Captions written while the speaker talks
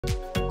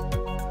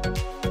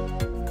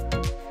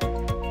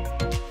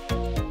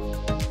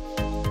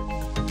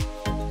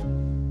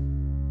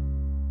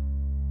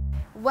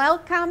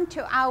Welcome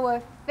to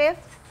our 5th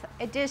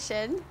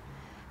edition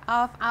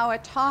of our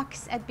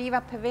talks at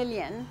Biva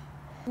Pavilion.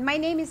 My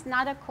name is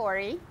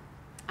Cory.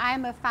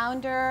 I'm a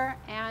founder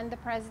and the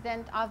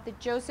president of the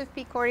Joseph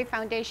P. Cory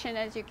Foundation,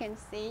 as you can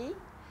see.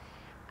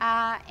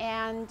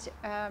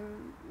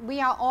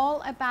 We are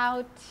all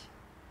about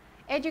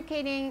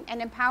educating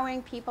and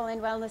empowering people in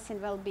wellness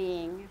and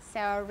well-being.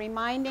 So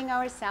reminding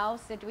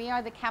ourselves that we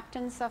are the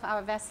captains of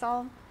our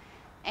vessel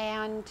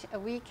and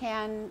we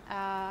can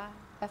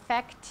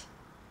affect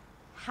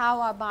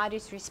how our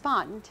bodies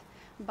respond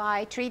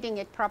by treating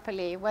it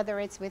properly, whether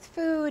it's with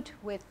food,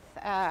 with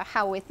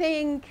how we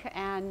think,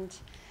 and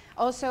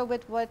also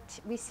with what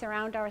we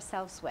surround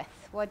ourselves with.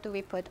 What do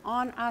we put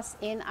on us,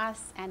 in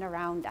us, and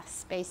around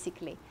us,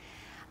 basically.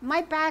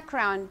 My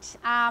background,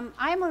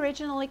 I'm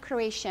originally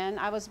Croatian.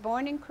 I was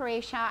born in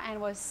Croatia and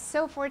was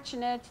so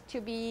fortunate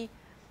to be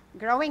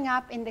growing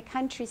up in the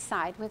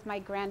countryside with my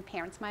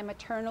grandparents, my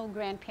maternal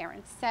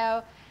grandparents.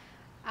 So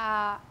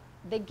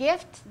the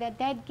gift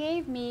that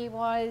gave me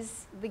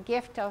was the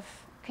gift of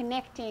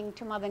connecting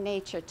to Mother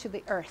Nature, to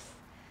the earth,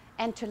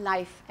 and to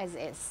life as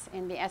is,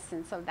 in the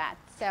essence of that.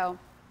 So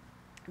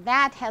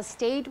that has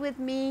stayed with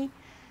me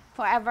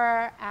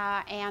forever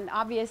and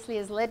obviously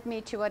has led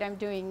me to what I'm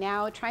doing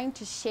now, trying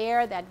to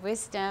share that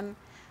wisdom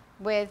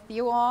with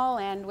you all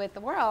and with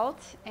the world.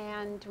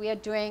 And we are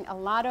doing a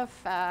lot of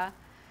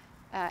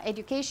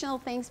educational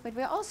things, but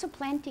we're also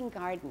planting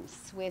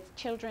gardens with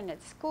children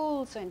at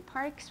schools or in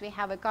parks. We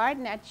have a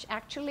garden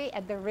actually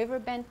at the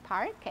Riverbend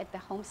Park at the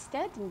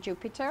Homestead in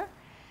Jupiter,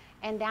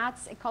 and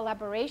that's a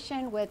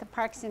collaboration with the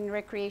Parks and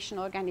Recreation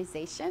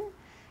Organization,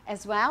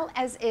 as well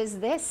as is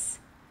this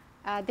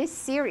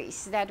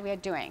series that we are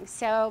doing.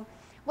 So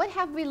what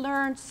have we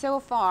learned so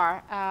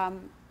far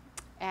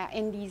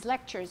in these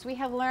lectures? We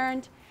have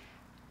learned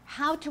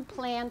how to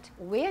plant,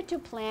 where to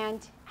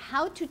plant,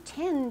 how to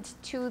tend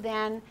to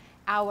then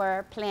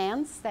our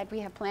plants that we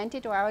have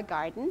planted or our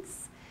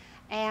gardens,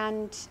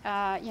 and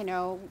you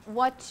know,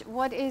 what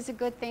is a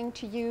good thing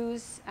to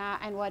use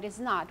and what is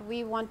not.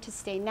 We want to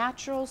stay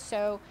natural,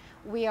 so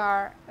we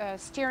are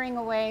steering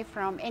away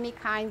from any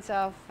kinds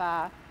of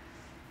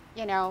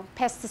you know,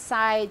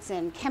 pesticides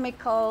and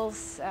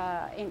chemicals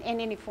in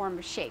any form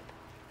or shape.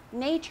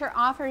 Nature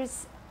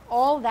offers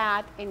all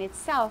that in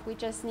itself. We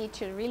just need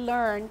to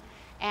relearn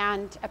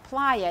and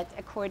apply it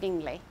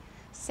accordingly.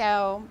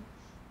 So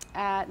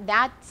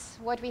that's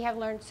what we have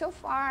learned so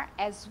far,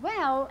 as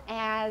well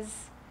as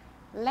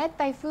let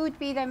thy food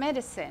be thy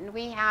medicine.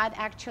 We had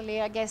actually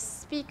a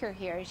guest speaker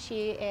here.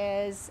 She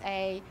is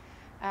a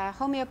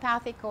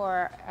homeopathic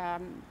or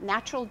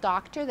natural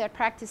doctor that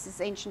practices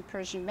ancient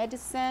Persian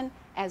medicine,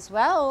 as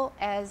well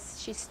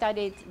as she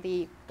studied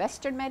the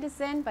Western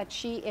medicine, but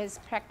she is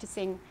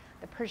practicing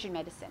the Persian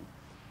medicine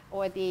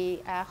or the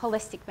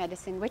holistic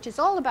medicine, which is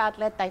all about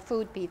let thy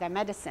food be thy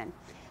medicine.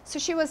 So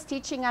she was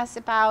teaching us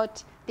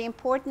about the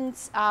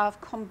importance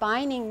of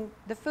combining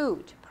the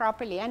food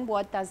properly and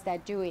what does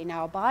that do in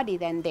our body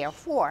then,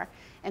 therefore,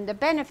 and the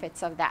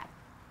benefits of that.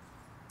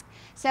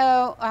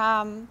 So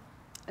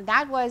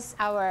that was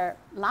our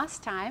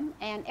last time,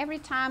 and every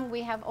time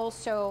we have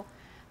also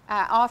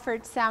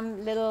offered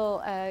some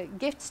little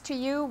gifts to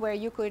you where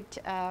you could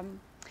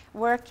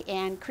work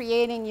in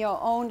creating your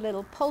own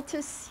little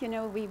poultice. You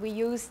know, we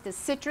use the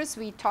citrus.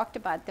 We talked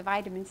about the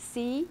vitamin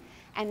C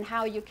and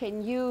how you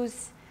can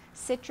use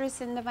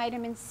citrus and the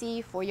vitamin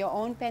C for your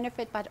own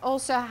benefit, but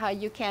also how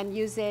you can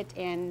use it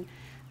in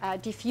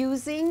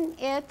diffusing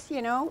it,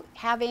 you know,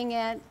 having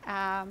it.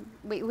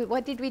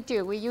 What did we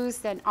do? We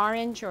used an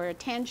orange or a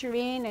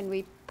tangerine and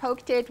we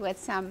poked it with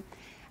some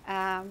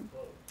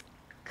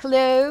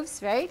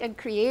cloves, right, and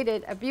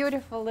created a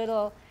beautiful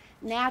little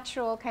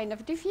natural kind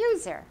of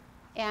diffuser.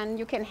 And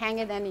you can hang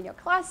it then in your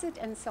closet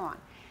and so on.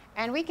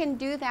 And we can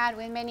do that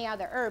with many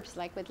other herbs,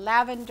 like with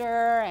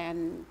lavender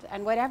and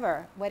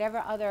whatever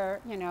other,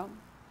 you know,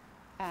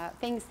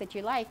 things that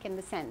you like in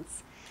the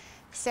sense.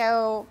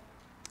 So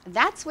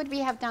that's what we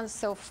have done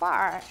so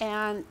far.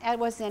 And it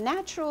was a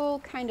natural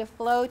kind of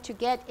flow to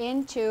get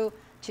into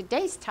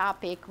today's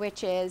topic,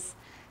 which is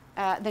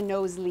the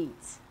nose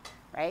leads,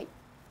 right?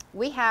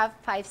 We have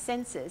 5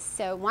 senses.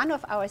 So one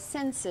of our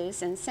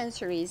senses and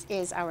sensories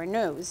is our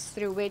nose,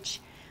 through which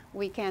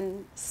we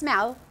can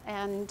smell,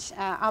 and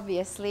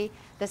obviously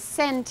the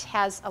scent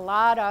has a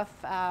lot of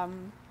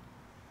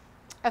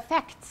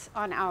effects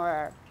on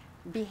our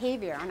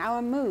behavior, on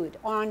our mood,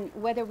 on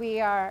whether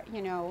we are,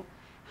 you know,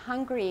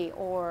 hungry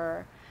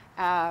or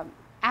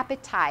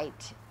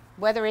appetite,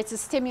 whether it's a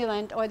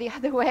stimulant or the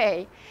other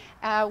way,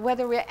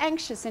 whether we're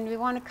anxious and we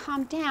want to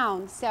calm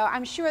down. So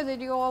I'm sure that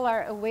you all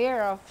are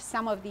aware of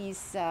some of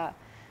these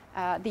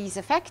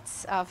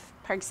effects of,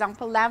 for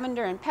example,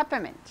 lavender and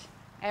peppermint.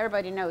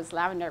 Everybody knows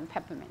lavender and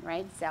peppermint,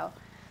 right? So,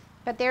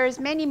 but there's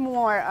many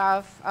more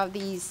of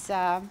these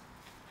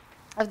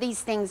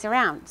things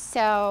around.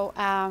 So,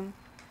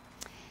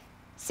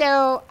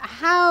 so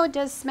how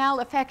does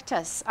smell affect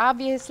us?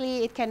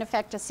 Obviously, it can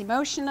affect us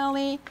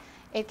emotionally.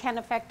 It can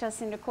affect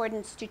us in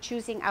accordance to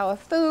choosing our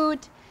food,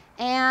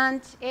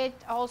 and it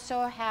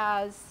also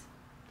has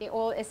the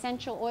all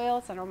essential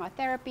oils and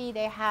aromatherapy,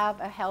 they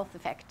have a health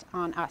effect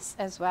on us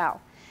as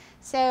well.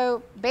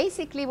 So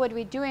basically what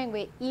we're doing,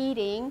 we're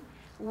eating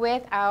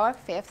with our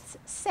fifth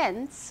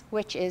sense,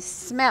 which is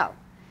smell.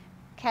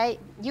 Okay,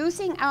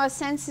 using our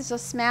senses of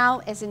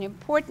smell is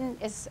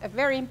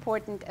very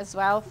important as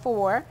well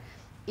for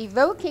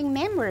evoking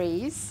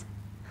memories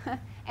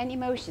and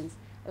emotions.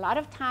 A lot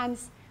of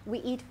times we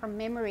eat from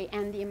memory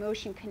and the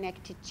emotion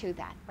connected to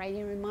that, right?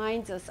 It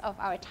reminds us of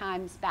our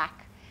times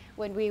back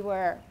when we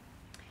were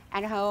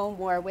at home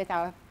or with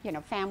our,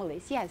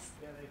 families. Yes?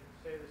 Yeah, they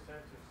say the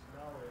sense of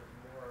smell is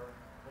more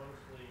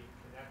closely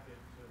connected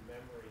to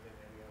memory than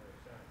any other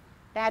sense.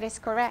 That is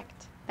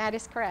correct. That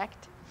is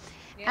correct.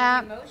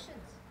 And the emotions.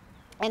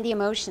 And the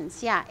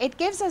emotions, yeah. It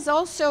gives us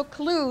also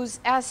clues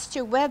as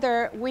to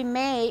whether we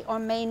may or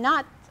may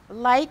not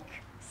like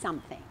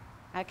something,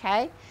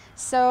 okay?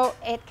 So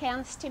it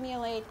can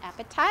stimulate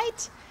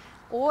appetite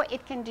or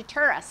it can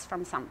deter us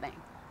from something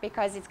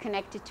because it's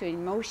connected to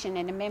emotion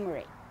and a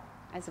memory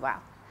as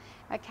well.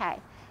 Okay,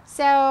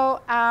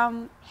 so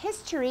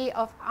history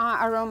of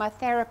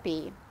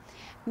aromatherapy.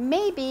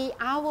 Maybe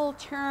I will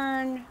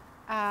turn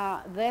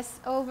this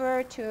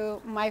over to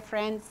my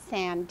friend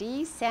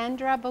Sandy.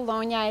 Sandra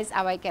Bologna is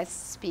our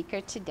guest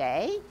speaker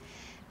today.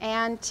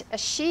 And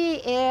she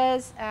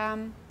is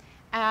an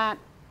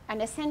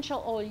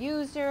essential oil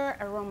user,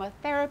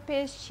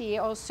 aromatherapist. She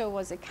also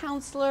was a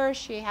counselor.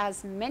 She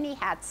has many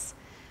hats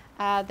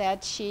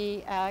that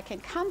she can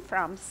come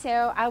from.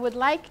 So I would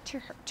like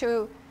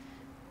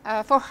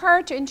for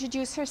her to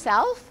introduce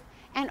herself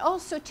and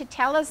also to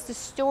tell us the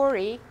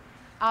story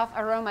of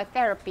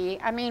aromatherapy.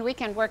 I mean, we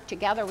can work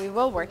together. We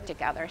will work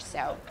together.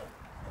 So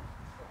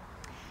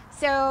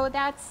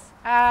that's,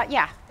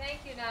 yeah.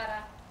 Thank you,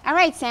 Nada. All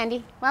right,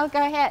 Sandy. Well,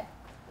 go ahead.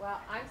 Well,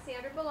 I'm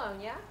Sandra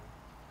Bologna.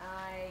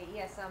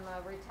 Yes, I'm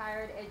a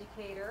retired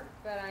educator,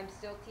 but I'm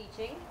still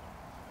teaching.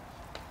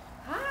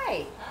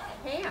 Hi.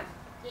 Pam.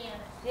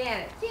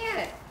 Janet.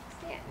 Janet.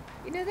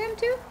 You know them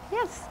too?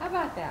 Yes. How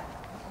about that?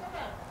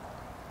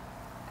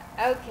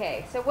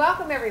 Okay, so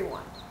welcome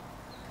everyone.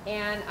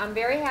 And I'm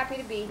very happy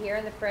to be here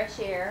in the fresh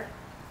air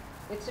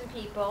with some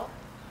people.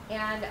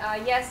 And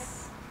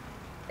yes,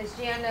 as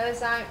Jan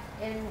knows, I'm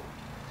in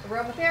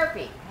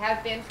aromatherapy,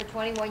 have been for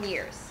 21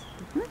 years.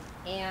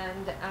 Mm-hmm.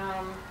 And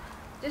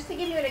just to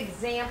give you an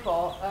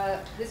example,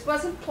 this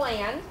wasn't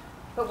planned,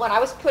 but when I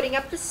was putting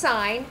up the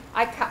sign,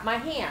 I cut my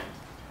hand.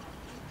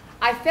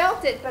 I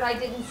felt it, but I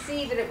didn't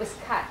see that it was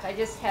cut. I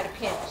just had a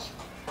pinch.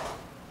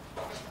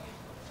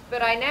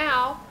 But I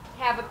now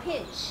have a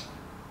pinch.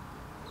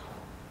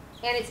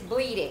 And it's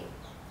bleeding.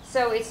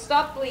 So it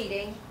stopped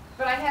bleeding,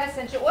 but I had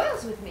essential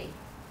oils with me.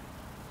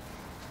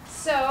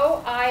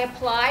 So I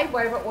applied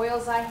whatever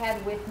oils I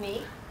had with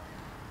me,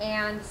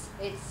 and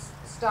it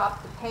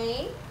stopped the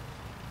pain,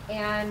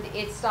 and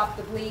it stopped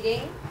the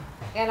bleeding,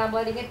 and I'm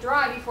letting it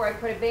dry before I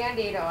put a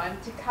Band-Aid on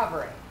to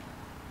cover it.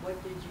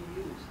 What did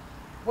you use?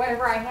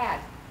 Whatever I had.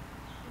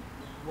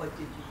 What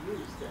did you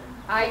use then?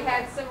 I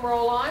had some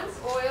roll-ons,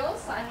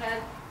 oils. I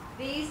had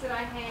these that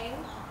I hang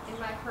in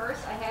my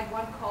purse. I had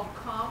one called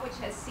Calm, which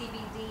has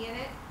CBD in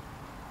it.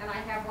 And I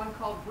have one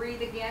called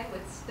Breathe Again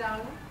with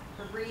Stung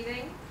for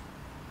breathing.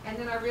 And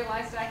then I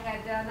realized I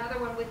had another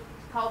one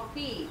called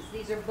Thieves.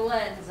 These are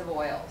blends of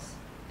oils.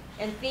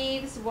 And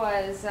Thieves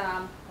was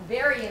a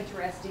very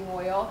interesting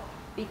oil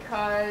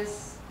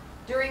because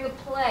during the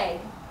plague,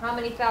 how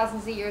many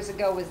thousands of years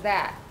ago was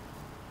that?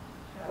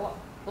 Well,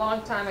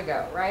 long time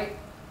ago, right?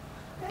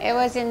 It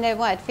was in the,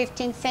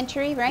 15th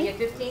century, right? Yeah,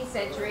 15th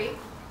century.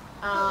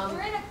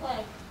 We're in a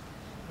plague.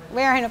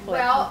 We're in a plague.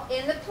 Well,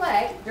 in the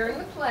plague, during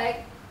the plague,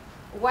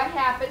 what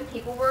happened,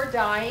 people were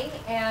dying,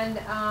 and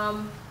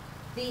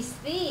these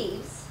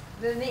thieves,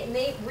 the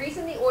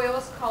reason the oil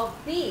is called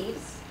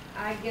Thieves,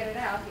 I get it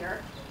out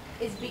here,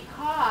 is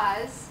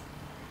because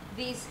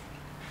these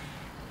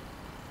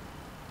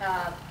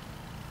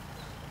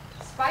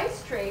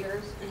spice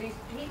traders, these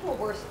people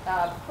were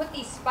put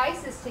these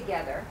spices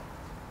together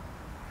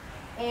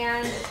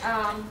and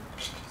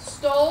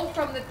stole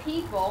from the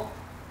people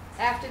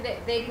after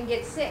they didn't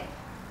get sick.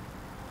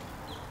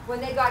 When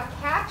they got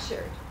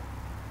captured,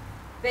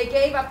 they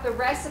gave up the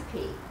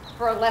recipe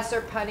for a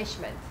lesser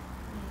punishment.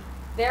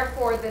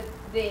 Therefore,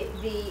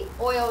 the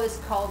oil is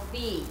called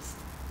Thieves.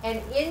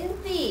 And in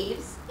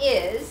Thieves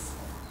is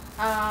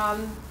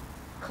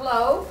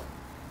clove,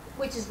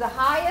 which is the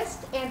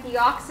highest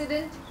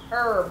antioxidant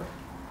herb.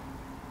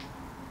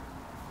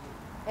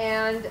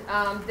 And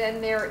then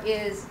there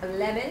is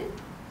lemon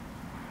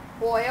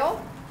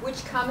oil,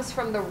 which comes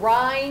from the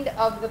rind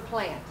of the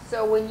plant.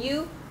 So when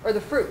you, or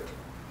the fruit.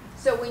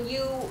 So when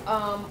you,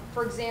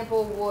 for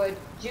example, would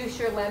juice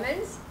your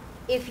lemons,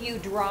 if you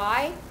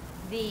dry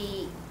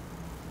the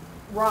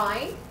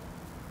rind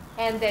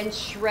and then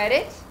shred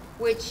it,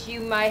 which you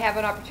might have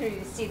an opportunity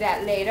to see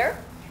that later,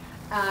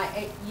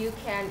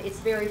 it's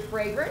very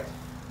fragrant,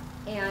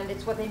 and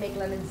it's what they make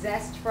lemon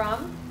zest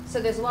from. So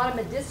there's a lot of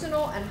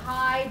medicinal and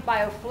high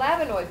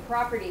bioflavonoid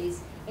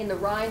properties in the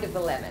rind of the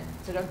lemon,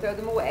 so don't throw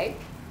them away.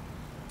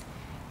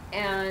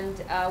 And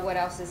what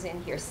else is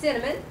in here?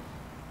 Cinnamon,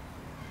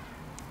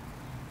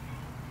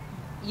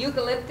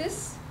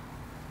 eucalyptus,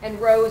 and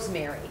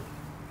rosemary,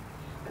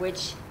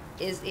 which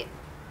is it.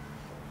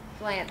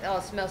 Plant. Oh,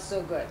 it smells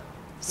so good.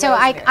 So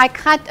Rosemary. I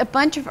cut a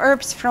bunch of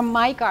herbs from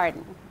my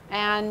garden,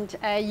 and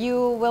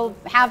you will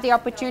have the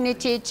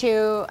opportunity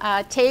to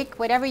take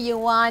whatever you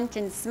want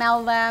and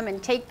smell them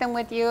and take them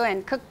with you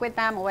and cook with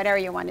them or whatever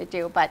you want to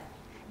do. But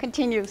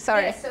continue,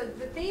 sorry. Yeah, so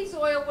the thieves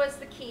oil was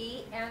the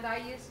key, and I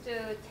used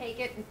to take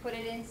it and put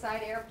it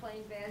inside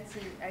airplane vents,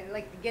 and I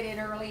like to get in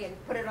early and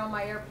put it on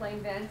my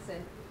airplane vents,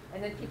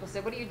 and then people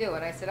said, "What are you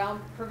doing?" I said,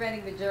 "I'm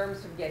preventing the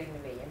germs from getting to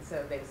me," and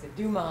so they said,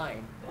 "Do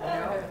mine," you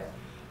know.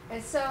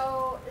 And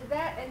so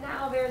that, and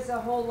now there's a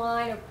whole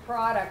line of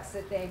products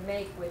that they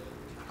make with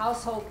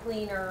household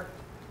cleaner,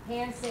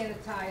 hand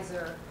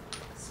sanitizer,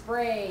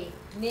 spray,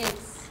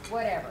 mints,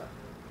 whatever.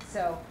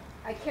 So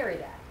I carry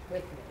that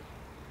with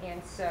me,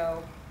 and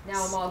so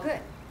now I'm all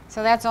good.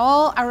 So that's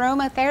all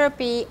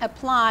aromatherapy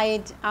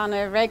applied on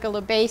a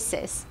regular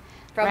basis,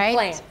 From right?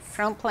 plants.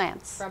 From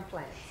plants. From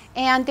plants.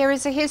 And there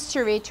is a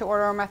history to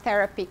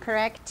aromatherapy,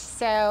 correct?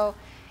 So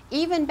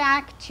even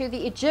back to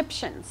the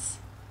Egyptians,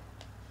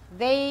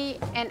 they,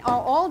 and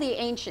all the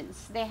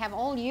ancients, they have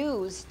all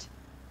used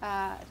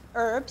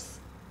herbs,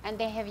 and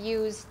they have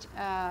used,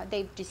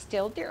 they've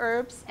distilled the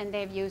herbs and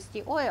they've used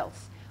the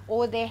oils,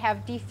 or they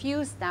have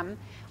diffused them,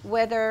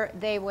 whether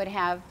they would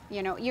have,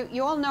 you know,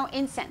 you all know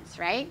incense,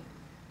 right?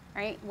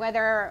 Right?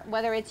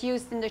 Whether it's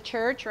used in the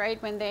church,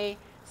 right? When they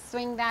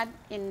swing that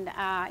in,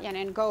 you know,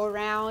 and go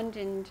around,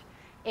 and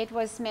it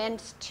was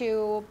meant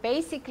to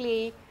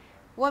basically,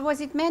 what was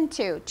it meant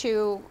to?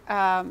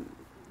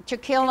 To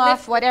kill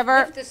off whatever.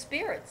 Lift the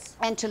spirits.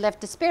 And to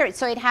lift the spirit.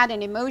 So it had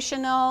an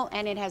emotional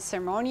and it has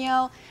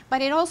ceremonial,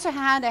 but it also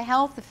had a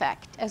health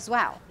effect as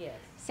well. Yes.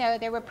 So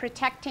they were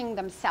protecting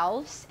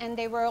themselves, and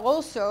they were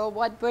also,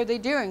 what were they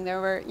doing? They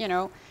were, you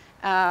know,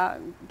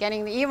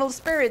 getting the evil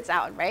spirits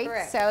out, right?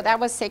 Correct. So that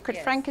was sacred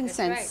Yes,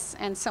 frankincense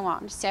and so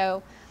on.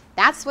 So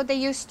that's what they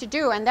used to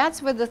do, and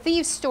that's where the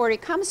thief's story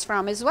comes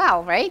from as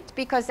well, right?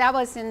 Because that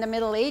was in the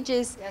Middle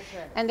Ages, That's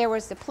right. and there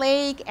was the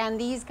plague,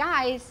 and these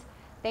guys,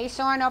 they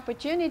saw an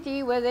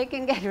opportunity where they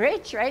can get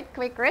rich, right?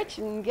 Quick rich,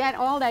 and get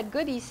all that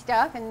goodie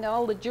stuff and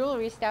all the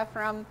jewelry stuff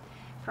from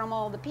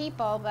all the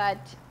people, but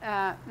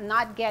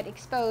not get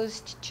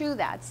exposed to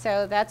that.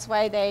 So that's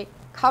why they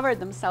covered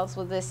themselves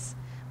with this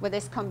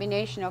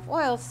combination of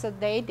oils, so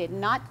they did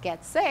not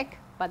get sick,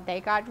 but they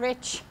got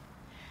rich.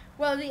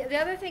 Well, the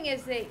other thing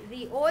is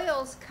the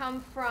oils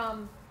come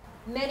from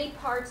many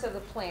parts of the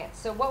plant.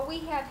 So what we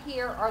have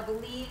here are the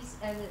leaves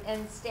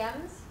and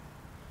stems.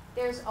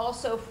 There's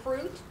also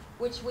fruit,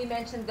 which we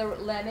mentioned, the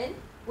lemon,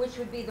 which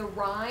would be the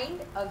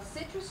rind of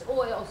citrus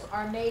oils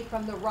are made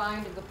from the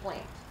rind of the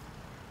plant.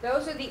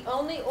 Those are the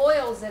only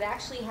oils that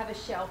actually have a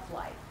shelf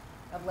life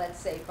of, let's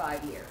say,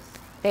 5 years.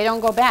 They don't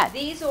go bad.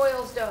 These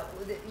oils don't,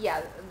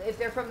 yeah, if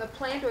they're from the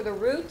plant or the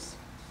roots,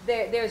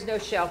 there's no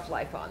shelf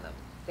life on them.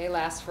 They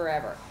last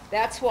forever.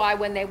 That's why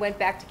when they went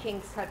back to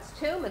King Tut's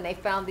tomb and they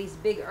found these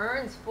big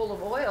urns full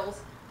of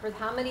oils for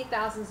how many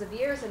thousands of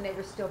years, and they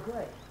were still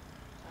good.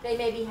 They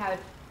maybe had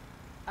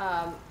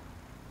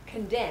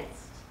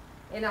condensed.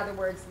 In other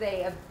words,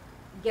 they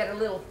get a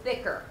little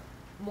thicker,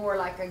 more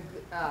like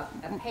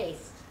a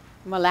paste.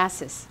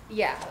 Molasses.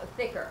 Yeah,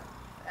 thicker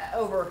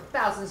over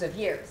thousands of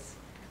years,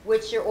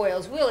 which your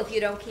oils will if you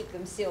don't keep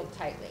them sealed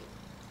tightly.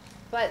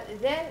 But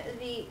then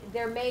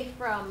they're made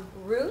from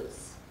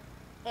roots,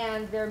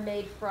 and they're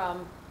made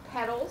from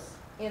petals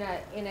in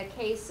a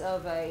case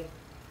of a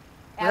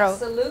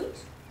absolute.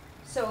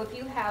 So if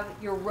you have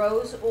your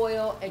rose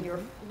oil and your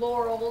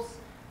florals,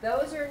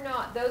 those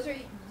are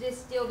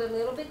distilled a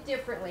little bit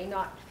differently,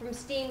 not from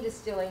steam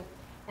distilling,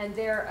 and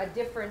they're a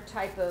different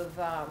type of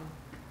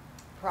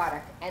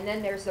product. And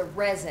then there's the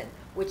resin,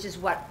 which is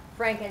what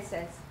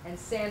frankincense and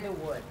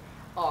sandalwood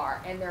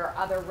are, and there are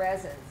other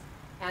resins.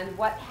 And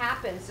what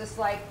happens, just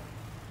like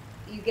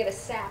you get a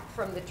sap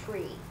from the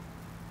tree,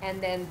 and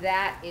then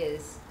that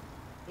is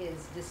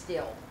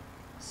distilled.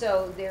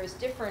 So there's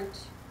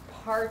different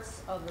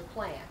parts of the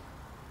plant.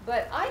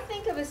 But I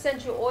think of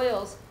essential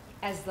oils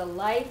as the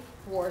life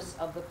force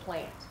of the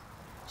plant.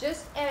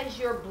 Just as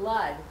your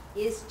blood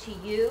is to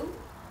you,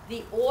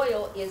 the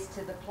oil is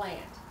to the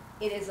plant.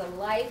 It is a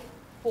life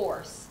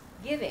force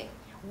giving.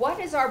 What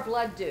does our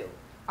blood do?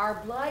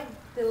 Our blood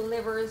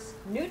delivers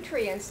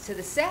nutrients to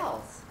the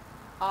cells,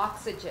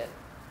 oxygen,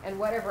 and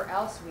whatever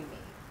else we need.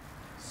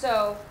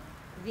 So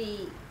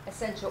the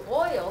essential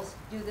oils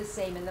do the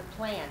same in the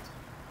plant,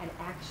 and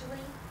actually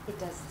it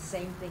does the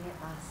same thing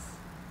in us.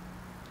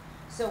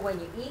 So when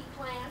you eat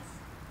plants,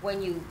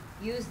 when you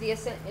use the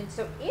essential, and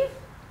so if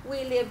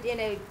we lived in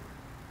a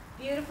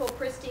beautiful,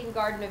 pristine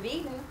Garden of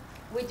Eden,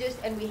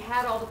 we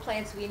had all the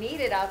plants we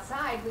needed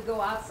outside, we go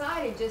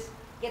outside and just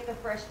get the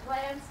fresh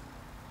plants,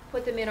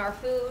 put them in our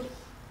food,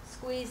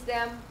 squeeze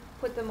them,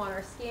 put them on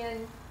our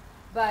skin.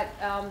 But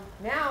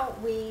now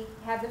we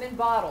have them in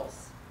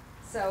bottles,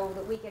 so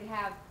that we can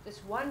have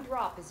just one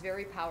drop is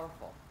very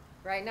powerful.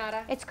 Right,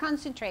 Nada? It's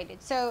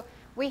concentrated. So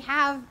we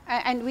have,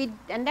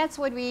 and that's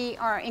what we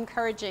are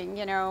encouraging,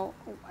 you know,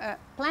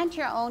 plant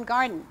your own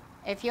garden.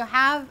 If you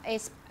have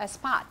a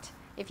spot,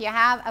 if you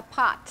have a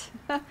pot,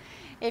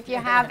 if you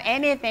have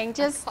anything,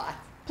 just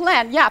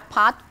plant,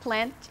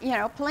 plant, you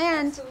know,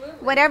 plant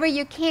Absolutely. whatever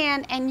you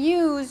can and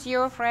use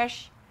your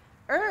fresh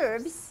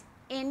herbs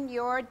in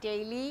your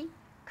daily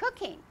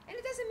cooking. And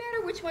it doesn't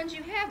matter which ones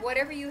you have,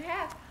 whatever you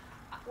have,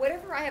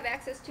 whatever I have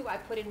access to, I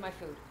put in my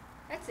food.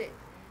 That's it.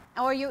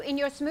 Or you in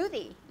your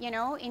smoothie, you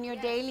know, in your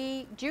Yes.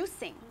 daily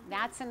juicing.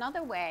 That's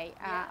another way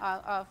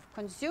Yeah. of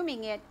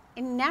consuming it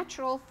in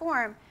natural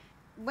form.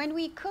 When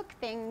we cook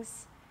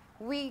things,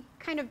 we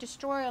kind of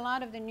destroy a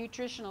lot of the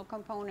nutritional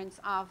components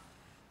of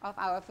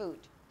our food.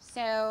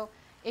 So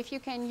if you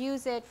can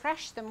use it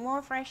fresh, the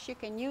more fresh you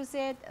can use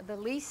it, the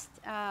least,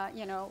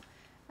 you know,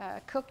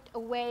 cooked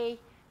away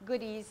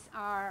goodies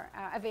are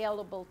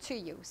available to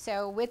you.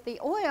 So with the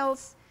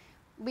oils,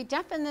 we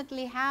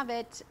definitely have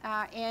it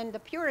in the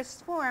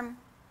purest form,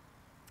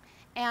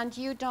 and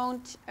you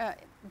don't,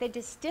 the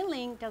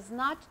distilling does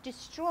not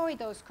destroy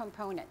those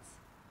components,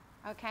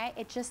 okay?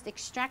 It just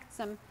extracts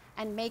them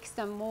and makes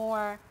them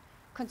more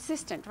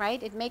consistent,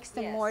 right? It makes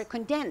them Yes. more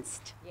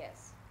condensed.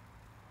 Yes.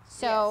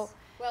 So Yes.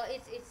 Well,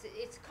 it is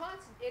It's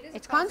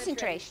a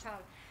concentration.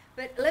 powder.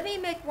 But let me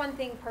make one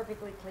thing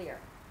perfectly clear.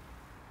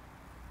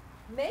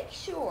 Make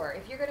sure,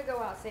 if you're going to go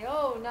out, say,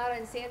 oh, Nada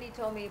and Sandy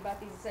told me about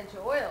these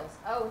essential oils.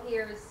 Oh,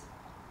 here's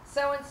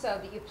so-and-so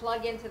that you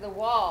plug into the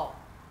wall,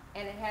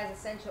 and it has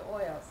essential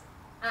oils.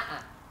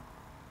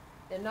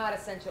 They're not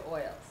essential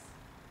oils.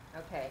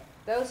 Okay.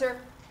 Those are,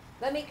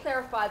 let me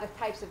clarify the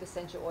types of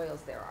essential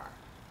oils there are.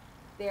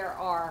 There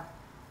are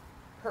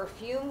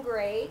perfume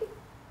grade,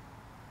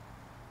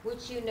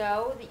 which you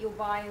know that you'll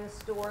buy in the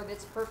store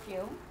that's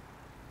perfume.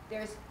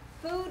 There's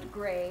food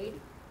grade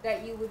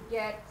that you would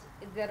get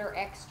that are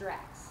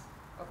extracts,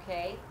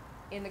 okay,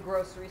 in the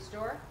grocery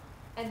store.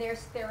 And there's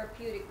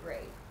therapeutic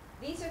grade.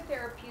 These are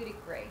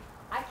therapeutic grade.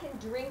 I can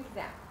drink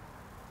them,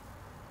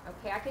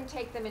 okay? I can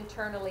take them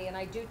internally, and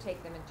I do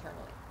take them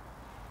internally.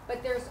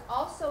 But there's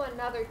also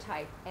another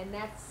type, and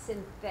that's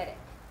synthetic.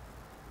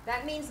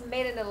 That means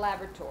made in a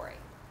laboratory.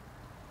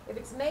 If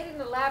it's made in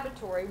a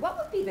laboratory, what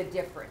would be the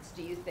difference,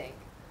 do you think,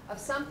 of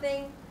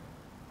something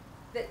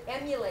that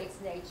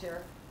emulates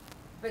nature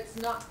but it's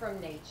not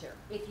from nature?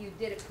 If you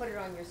did it, put it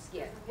on your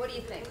skin, what do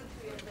you think?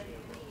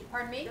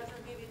 Pardon me?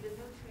 Doesn't give you the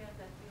nutrient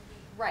that you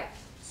need. Right.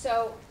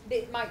 So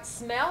it might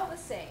smell the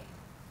same,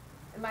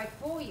 it might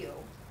fool you,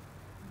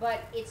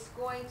 but it's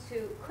going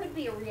to, could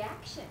be a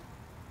reaction.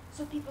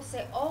 So people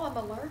say, oh, I'm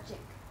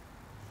allergic.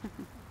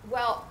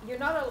 Well, you're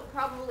not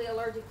probably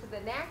allergic to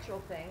the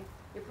natural thing,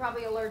 you're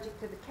probably allergic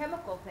to the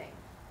chemical thing.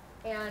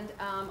 And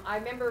I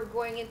remember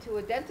going into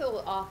a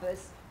dental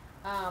office,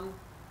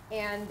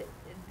 and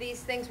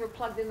these things were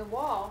plugged in the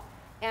wall,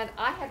 and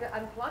I had to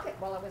unplug it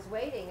while I was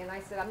waiting, and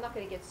I said, I'm not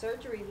going to get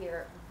surgery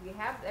here. We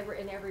have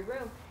in every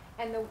room.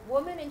 And the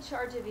woman in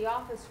charge of the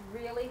office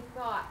really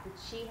thought that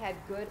she had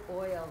good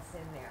oils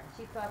in there.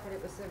 She thought that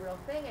it was the real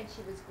thing, and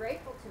she was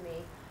grateful to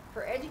me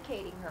for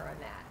educating her on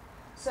that.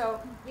 So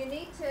you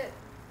need to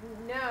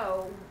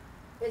know,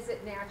 is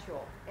it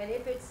natural? And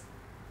if it's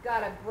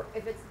got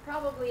if it's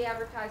probably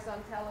advertised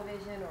on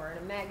television or in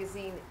a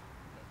magazine,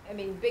 I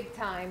mean, big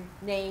time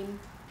name,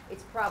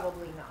 it's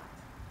probably not.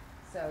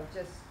 So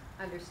just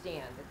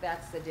understand that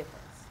that's the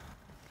difference.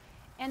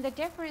 And the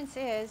difference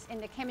is in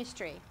the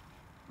chemistry.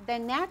 The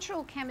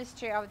natural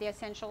chemistry of the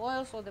essential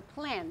oils or the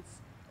plants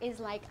is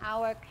like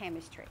our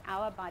chemistry,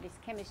 our body's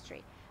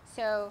chemistry.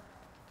 So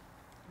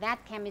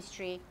that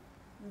chemistry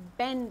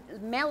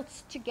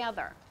melts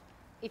together.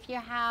 If you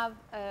have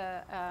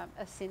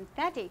a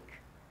synthetic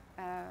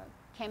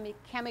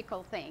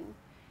chemical thing,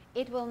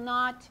 it will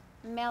not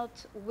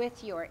melt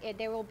with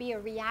there will be a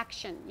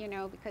reaction, you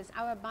know, because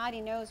our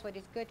body knows what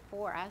is good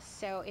for us,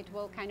 so it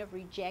will kind of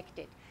reject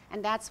it.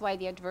 And that's why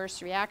the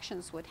adverse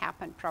reactions would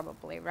happen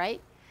probably,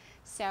 right?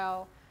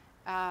 So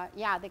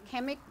yeah,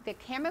 the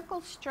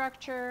chemical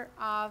structure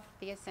of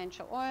the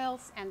essential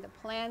oils and the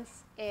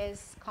plants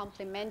is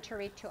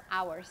complementary to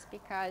ours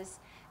because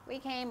we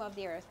came of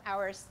the earth.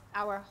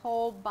 Our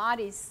whole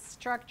body's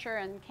structure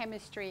and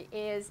chemistry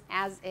is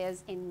as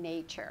is in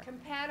nature.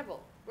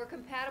 Compatible. We're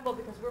compatible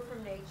because we're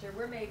from nature,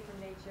 we're made from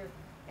nature,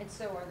 and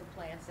so are the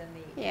plants and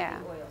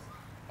the oils.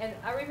 And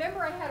I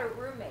remember I had a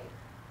roommate,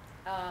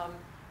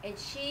 and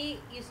she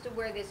used to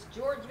wear this,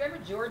 remember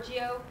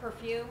Giorgio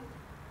perfume?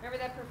 Remember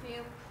that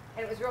perfume?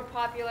 And it was real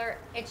popular,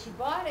 and she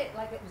bought it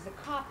like it was a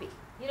copy.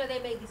 You know, they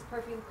made these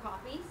perfume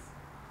copies.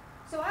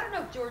 So I don't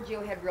know if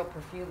Giorgio had real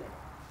perfume in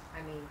it.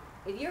 I mean,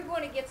 if you're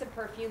going to get some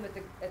perfume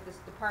at this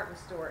department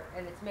store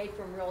and it's made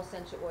from real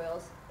essential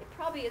oils, it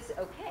probably is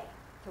okay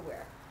to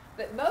wear.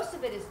 But most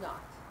of it is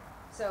not.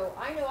 So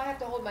I know I have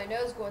to hold my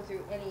nose going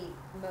through any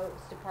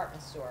most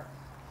department store.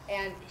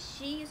 And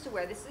she used to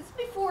wear this. This is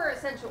before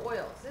essential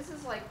oils. This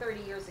is like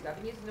 30 years ago. I've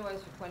been using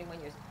oils for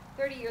 21 years.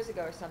 30 years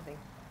ago or something.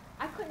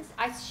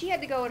 She had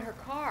to go in her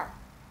car.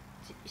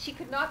 She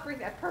could not bring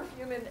that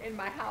perfume in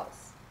my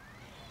house.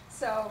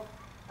 So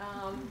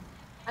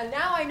And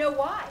now I know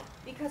why,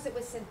 because it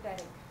was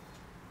synthetic.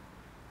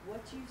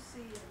 What you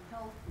see in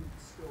health food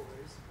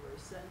stores for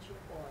essential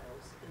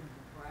oils in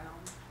the brown,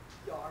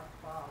 dark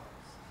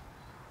bottles,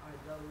 are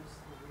those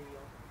the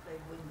real? They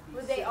wouldn't be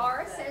Well, they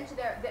are synthetic.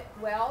 essential.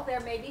 Well, there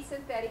may be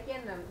synthetic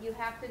in them. You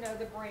have to know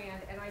the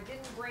brand. And I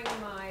didn't bring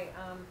my.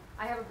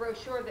 I have a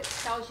brochure that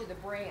tells you the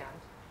brand.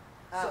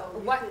 So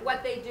you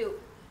What they do.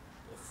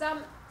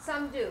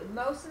 Some do.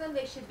 Most of them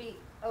they should be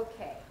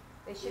okay.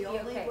 They should The be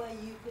only okay. way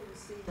you can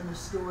see in the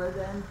store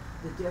then,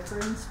 the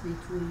difference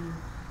between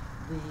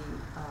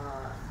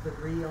the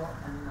real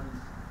and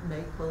the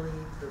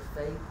make-believe, the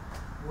fake,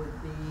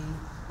 would be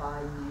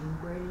by name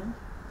brand?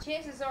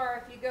 Chances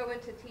are, if you go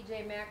into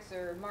TJ Maxx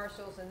or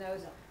Marshalls and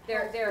those,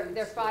 Health they're food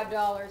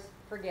 $5.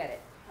 Forget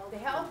it. Health The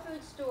health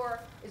food store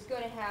is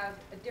going to have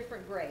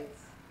different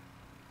grades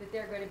that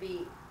they're going to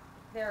be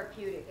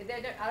therapeutic.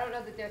 I don't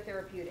know that they're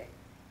therapeutic,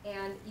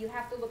 and you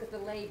have to look at the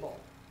label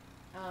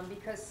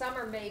because some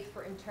are made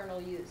for internal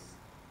use.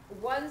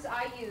 Ones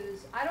I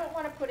use, I don't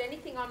want to put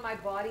anything on my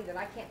body that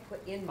I can't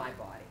put in my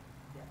body.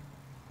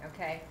 Yeah.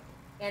 Okay,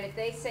 and if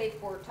they say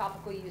for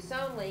topical use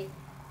only,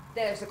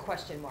 there's a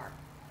question mark,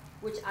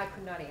 which I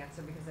could not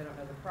answer because I don't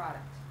know the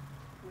product.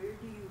 Where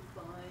do you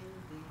find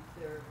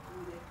the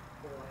therapeutic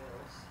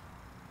oils?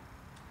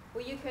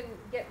 Well, you can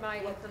get my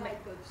What information.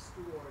 type of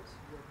stores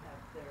would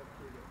have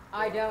therapeutic?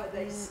 I Or don't Are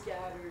they kn-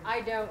 scattered?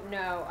 I don't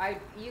know.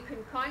 You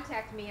can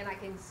contact me and I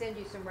can send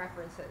you some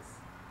references.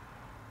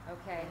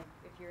 Okay,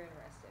 if you're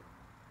interested.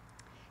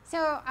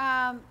 So,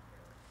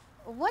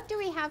 what do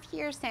we have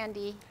here,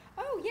 Sandy?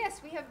 Oh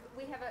yes, we have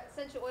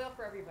essential oil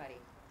for everybody.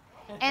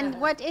 And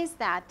what is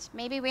that?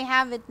 Maybe we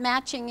have it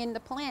matching in the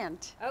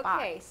plant.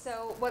 Okay, box.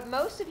 so what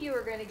most of you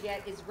are going to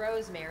get is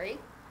rosemary,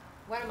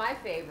 one of my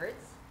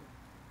favorites.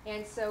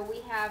 And so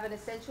we have an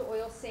essential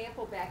oil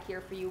sample back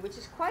here for you, which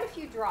is quite a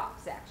few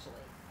drops actually.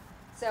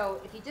 So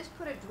if you just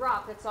put a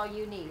drop, that's all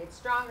you need. It's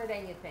stronger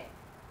than you think.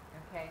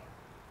 Okay,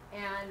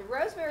 and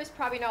rosemary is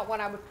probably not one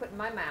I would put in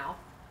my mouth.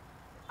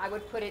 I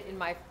would put it in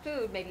my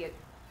food. Maybe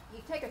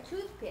you take a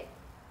toothpick,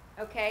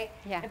 okay,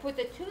 Yeah. and put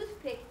the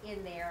toothpick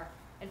in there,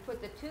 and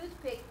put the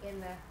toothpick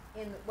in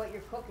what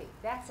you're cooking.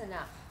 That's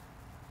enough.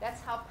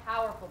 That's how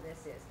powerful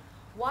this is.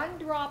 1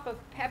 drop of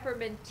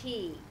peppermint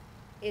tea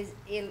is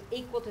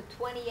equal to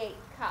 28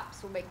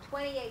 cups. We'll make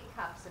 28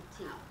 cups of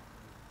tea.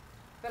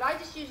 But I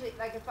just usually,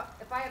 like if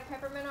I have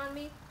peppermint on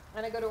me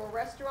and I go to a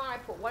restaurant, I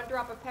put 1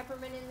 drop of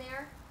peppermint in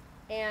there,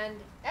 and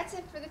that's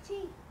it for the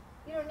tea.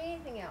 You don't need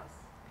anything else.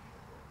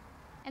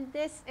 And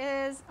this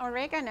is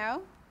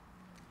oregano.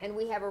 And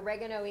we have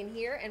oregano in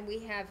here, and we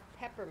have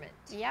peppermint.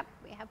 Yep,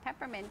 we have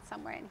peppermint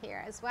somewhere in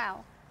here as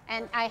well.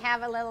 And I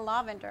have a little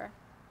lavender.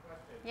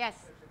 Question. Yes.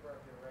 Since you brought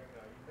up the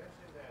oregano, you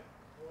mentioned that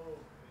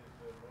clove is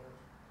the most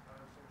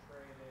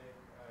concentrated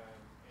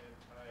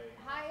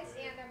Highest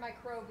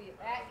antimicrobial,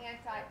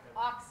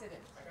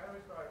 antioxidant. I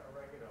always thought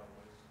oregano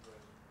was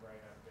right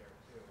up there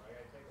too.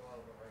 I take a lot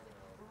of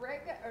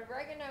oregano.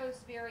 Oregano is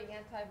very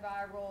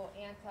antiviral,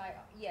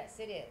 yes,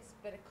 it is.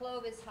 But a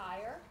clove is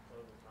higher.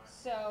 Clove is high.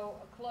 So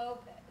a clove,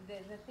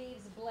 the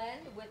thieves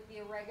blend with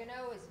the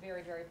oregano is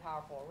very, very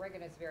powerful.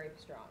 Oregano is very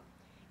strong.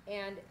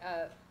 And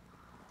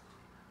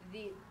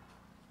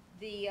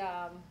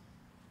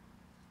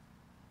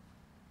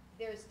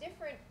there's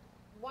different,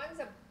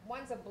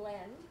 one's a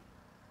blend,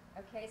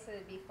 okay, so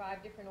there'd be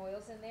 5 different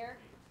oils in there,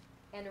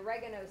 and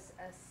oregano's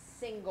a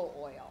single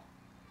oil,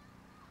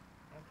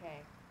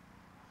 okay.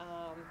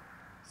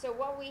 So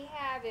what we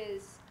have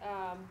is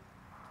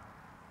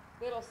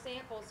little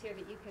samples here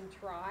that you can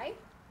try.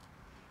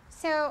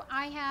 So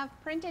I have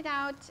printed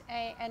out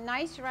a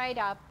nice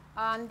write-up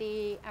on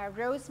the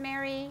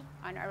rosemary,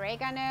 on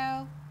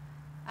oregano.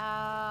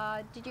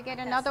 Did you get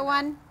Pass another it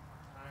one?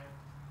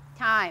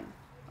 Time. Thyme.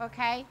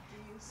 Okay. Do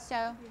you have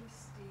So, the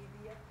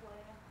stevia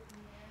plant in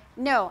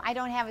there? no, I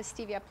don't have a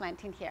stevia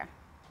plant in here.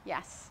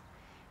 Yes.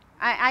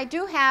 I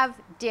do have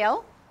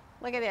dill.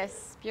 Look at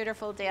this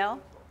beautiful dill,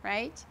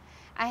 right?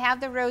 I have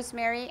the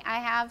rosemary. I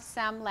have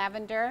some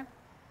lavender,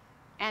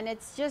 and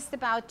it's just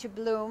about to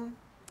bloom.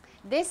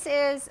 This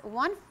is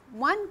one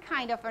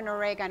kind of an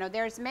oregano.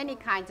 There's many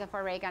kinds of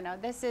oregano.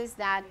 This is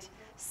that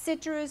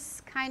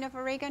citrus kind of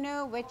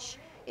oregano, which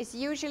is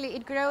usually,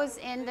 it grows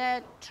in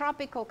the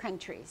tropical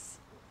countries.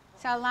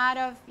 So a lot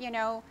of,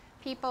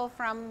 people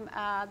from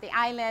the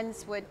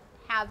islands would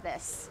have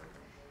this.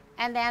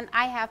 And then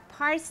I have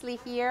parsley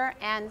here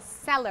and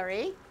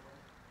celery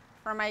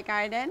from my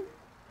garden.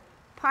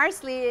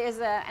 Parsley is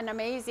an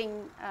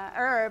amazing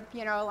herb,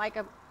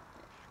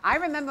 I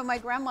remember my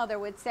grandmother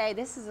would say,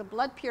 this is a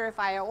blood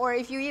purifier, or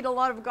if you eat a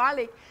lot of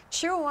garlic,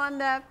 chew on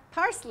the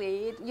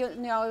parsley.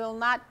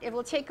 It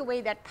will take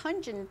away that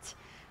pungent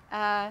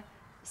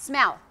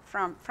smell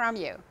from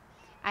you.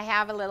 I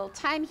have a little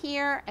thyme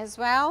here as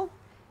well.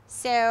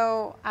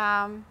 So,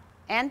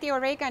 and the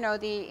oregano,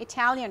 the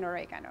Italian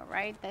oregano,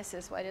 right? This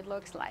is what it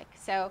looks like.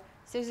 So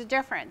there's a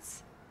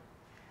difference.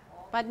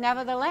 But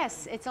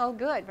nevertheless, it's all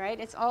good, right?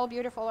 It's all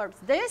beautiful herbs.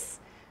 This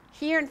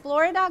here in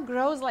Florida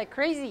grows like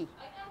crazy.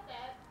 I got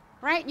that.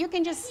 Right? You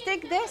can just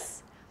stick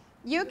this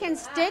You can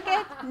stick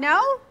it. No?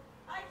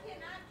 I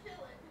cannot kill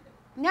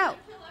it. No. I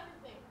kill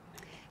everything.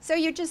 So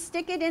you just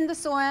stick it in the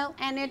soil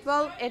and it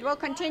will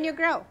continue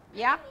grow.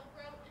 Yeah. It will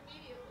grow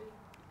immediately.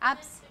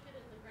 Abs- Stick it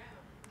in the ground.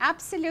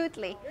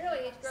 absolutely.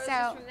 Really, it grows So-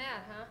 just from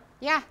that, huh?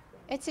 Yeah,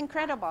 it's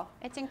incredible.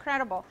 It's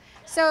incredible.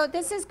 So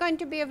this is going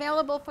to be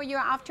available for you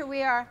after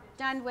we are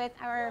done with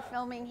our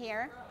filming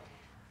here.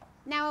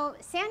 Now,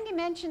 Sandy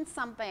mentioned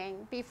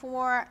something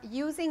before,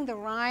 using the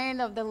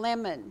rind of the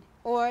lemon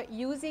or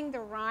using the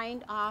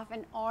rind of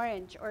an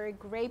orange or a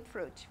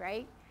grapefruit,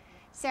 right?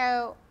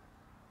 So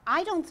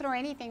I don't throw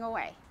anything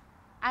away.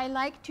 I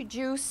like to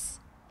juice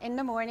in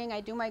the morning.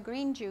 I do my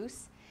green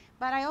juice,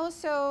 but I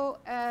also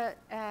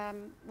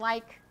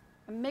like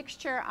a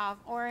mixture of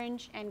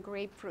orange and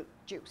grapefruit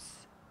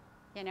juice,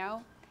 you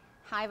know,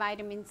 high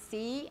vitamin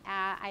C.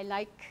 I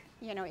like,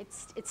 you know, it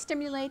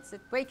stimulates,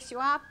 it wakes you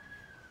up,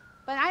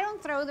 but I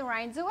don't throw the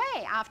rinds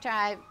away after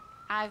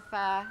I've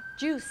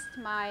juiced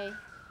my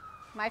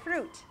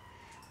fruit.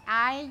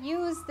 I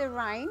use the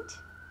rind.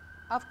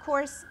 Of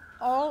course,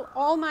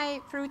 all my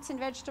fruits and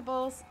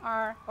vegetables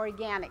are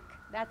organic.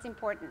 That's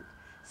important.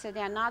 So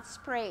they're not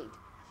sprayed.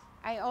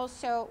 I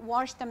also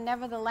wash them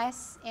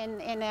nevertheless in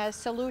a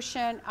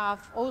solution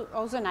of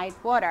ozonate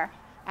water.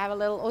 I have a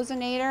little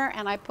ozonator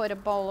and I put a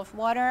bowl of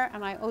water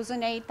and I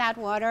ozonate that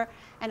water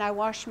and I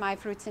wash my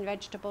fruits and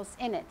vegetables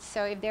in it.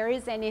 So if there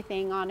is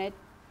anything on it,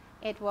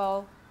 it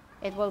will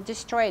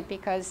destroy it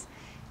because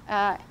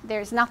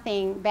there's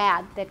nothing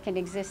bad that can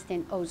exist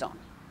in ozone.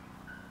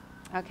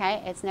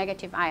 Okay, it's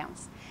negative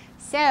ions.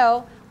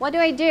 So what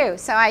do?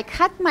 So I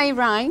cut my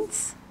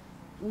rinds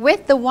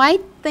with the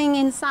white thing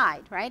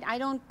inside, right? I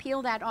don't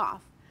peel that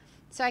off.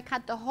 So I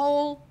cut the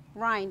whole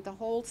rind, the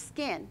whole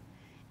skin,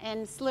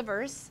 and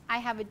slivers. I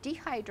have a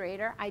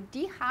dehydrator. I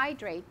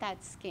dehydrate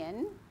that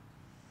skin.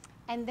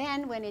 And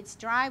then when it's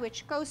dry,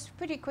 which goes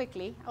pretty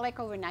quickly, like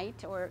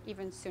overnight or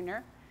even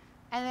sooner,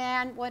 and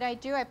then what I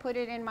do, I put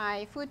it in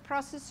my food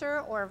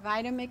processor or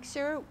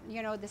Vitamixer,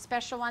 you know, the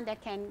special one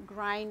that can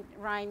grind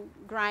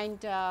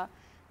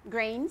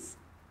grains.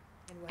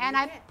 And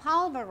I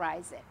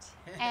pulverize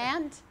it.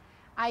 And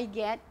I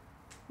get,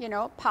 you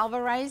know,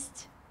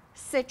 pulverized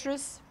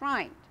citrus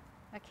rind,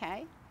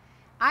 okay?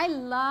 I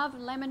love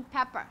lemon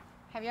pepper.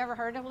 Have you ever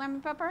heard of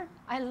lemon pepper?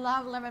 I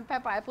love lemon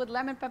pepper. I put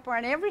lemon pepper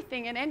on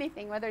everything and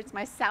anything, whether it's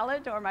my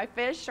salad or my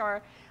fish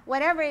or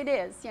whatever it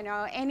is, you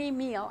know, any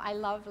meal, I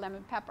love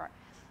lemon pepper.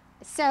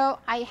 So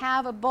I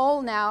have a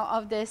bowl now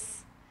of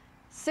this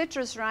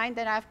citrus rind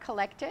that I've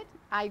collected.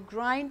 I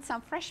grind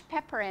some fresh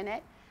pepper in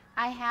it.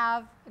 I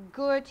have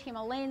good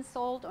Himalayan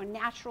salt or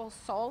natural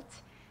salt.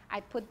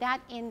 I put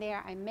that in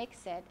there, I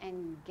mix it,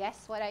 and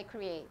guess what I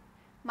create?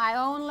 My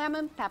own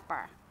lemon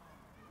pepper.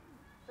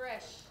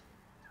 Fresh.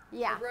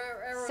 Yeah.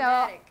 Aromatic.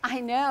 So I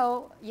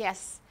know,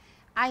 yes,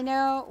 I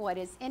know what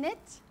is in it,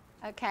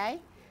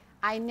 okay?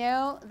 I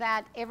know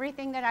that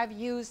everything that I've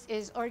used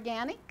is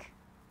organic,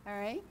 all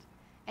right?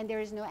 And there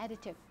is no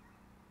additive,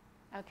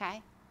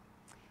 okay?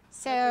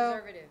 So No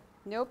preservative.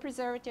 no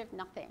preservative,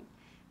 nothing.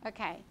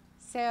 Okay,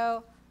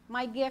 so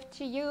my gift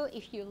to you,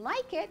 if you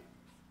like it,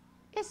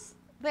 is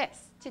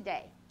this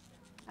today,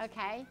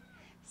 okay?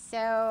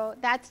 So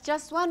that's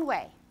just one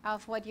way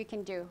of what you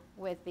can do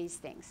with these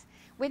things.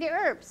 With the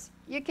herbs,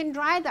 you can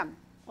dry them,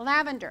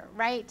 lavender,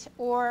 right,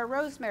 or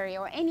rosemary,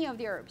 or any of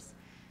the herbs.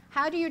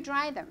 How do you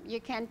dry them?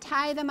 You can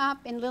tie them up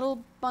in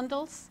little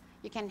bundles.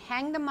 You can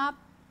hang them up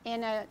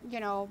in a, you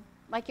know,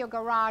 like your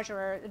garage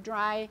or a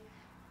dry,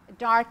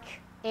 dark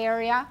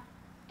area,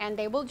 and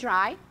they will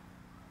dry.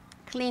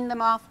 Clean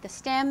them off the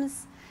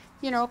stems,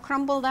 you know,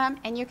 crumble them,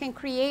 and you can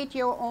create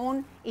your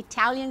own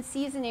Italian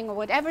seasoning or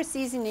whatever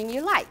seasoning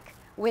you like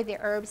with the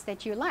herbs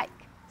that you like.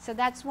 So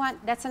that's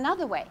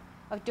another way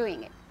of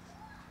doing it.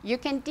 You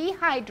can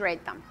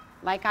dehydrate them,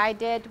 like I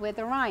did with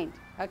the rind,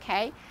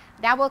 okay?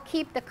 That will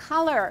keep the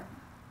color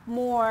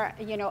more,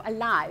 you know,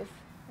 alive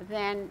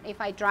than if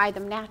I dry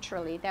them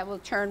naturally. That will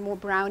turn more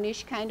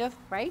brownish kind of,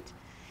 right?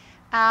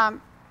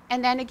 And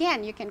then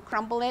again, you can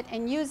crumble it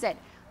and use it.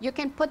 You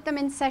can put them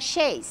in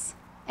sachets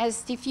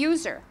as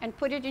diffuser and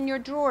put it in your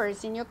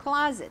drawers, in your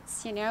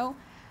closets, you know,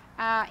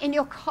 in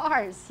your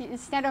cars.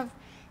 Instead of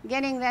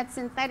getting that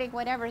synthetic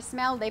whatever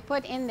smell they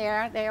put in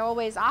there, they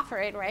always offer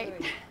it, right?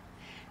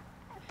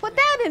 Put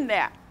that in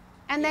there.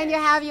 And then you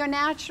have your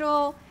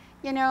natural,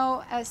 you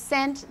know,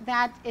 scent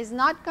that is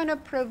not going to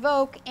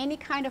provoke any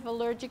kind of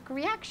allergic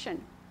reaction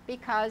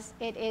because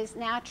it is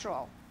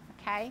natural,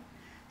 okay?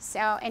 So,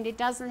 and it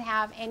doesn't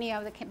have any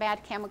of the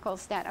bad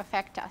chemicals that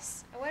affect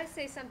us. I want to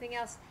say something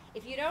else.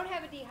 If you don't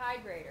have a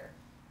dehydrator,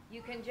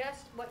 you can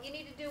just, what you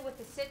need to do with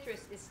the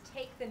citrus is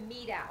take the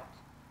meat out.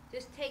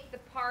 Just take the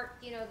part,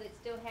 you know, that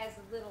still has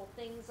the little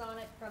things on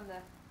it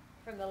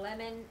from the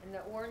lemon and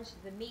the orange,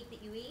 the meat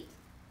that you eat.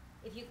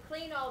 If you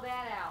clean all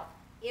that out,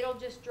 it'll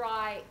just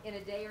dry in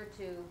a day or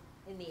two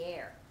in the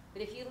air.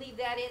 But if you leave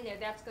that in there,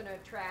 that's going to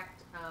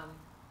attract,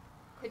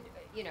 could,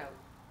 you know,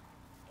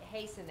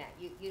 hasten that.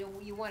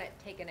 You want it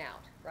taken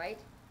out, right?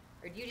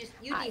 Or do you just,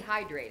 you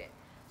dehydrate it.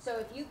 So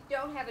if you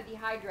don't have a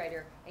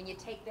dehydrator and you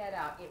take that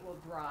out, it will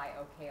dry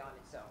okay on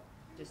its own.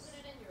 Just Put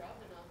it in your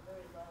oven on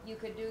very low. you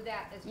could do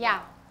that as Yeah,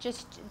 well.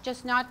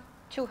 just not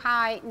too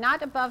high,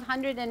 not above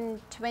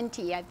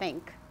 120, I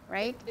think,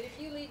 right? But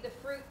if you leave the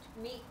fruit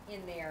meat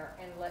in there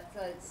and let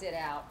it sit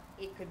out,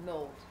 it could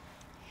mold.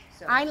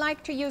 So I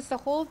like to use the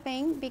whole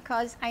thing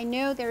because I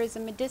know there is a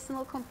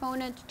medicinal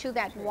component to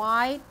that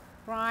white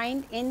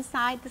rind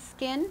inside the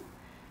skin.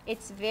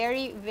 It's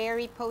very,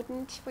 very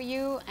potent for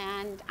you,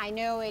 and I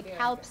know it Very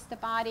helps the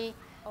body,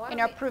 Oh, I you don't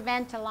know, think-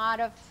 prevent a lot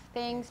of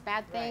things,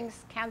 bad Right.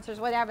 things, cancers,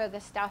 whatever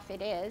the stuff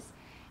it is.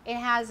 It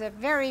has a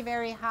very,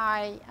 very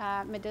high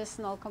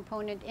medicinal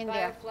component in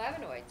there.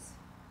 bioflavonoids,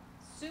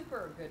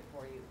 super good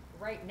for you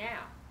right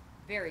now.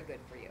 Very good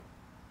for you.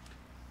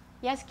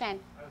 Yes, Glenn?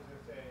 I was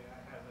gonna say,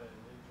 I have a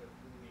Ninja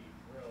Foodie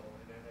grill,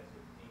 and that has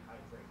a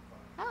dehydrate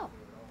function Oh.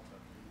 to it also, so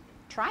you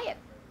can. Try it.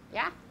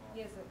 Yeah,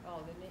 Yes. Oh,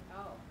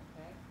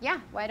 okay. yeah.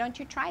 Why don't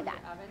you try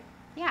that? Oven.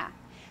 Yeah.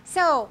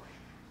 So,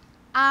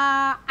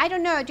 I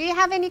don't know. Do you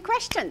have any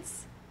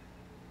questions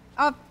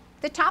of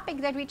the topic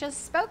that we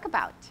just spoke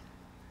about?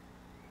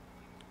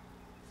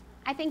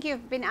 I think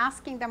you've been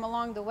asking them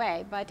along the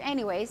way. But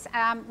anyways,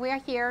 we're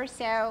here.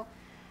 So,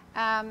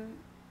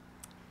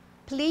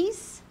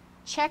 please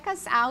check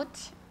us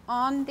out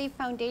on the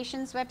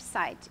Foundation's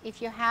website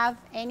if you have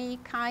any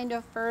kind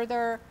of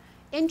further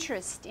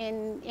interest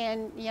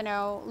in you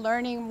know,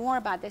 learning more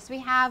about this. We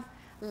have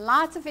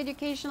lots of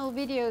educational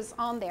videos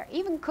on there,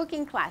 even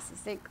cooking classes.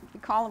 We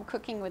call them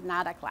cooking with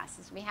nada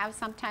classes. We have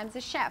sometimes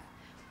a chef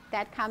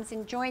that comes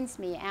and joins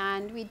me,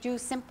 and we do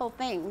simple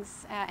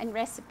things and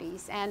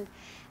recipes. And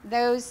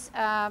those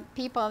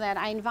people that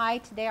I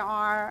invite, they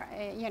are,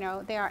 you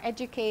know, they are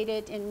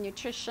educated in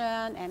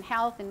nutrition and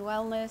health and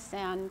wellness,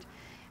 and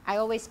I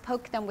always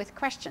poke them with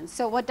questions.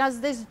 So what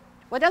does this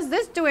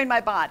do in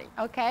my body?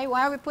 Okay,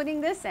 why are we putting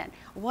this in?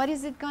 What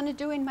is it going to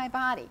do in my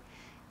body?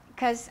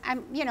 Because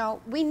you know,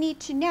 we need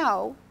to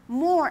know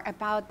more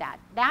about that.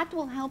 That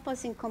will help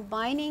us in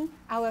combining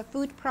our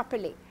food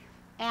properly,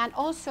 and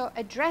also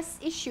address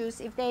issues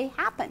if they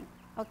happen.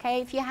 Okay,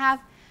 if you have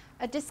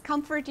a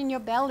discomfort in your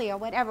belly or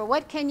whatever,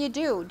 what can you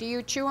do? Do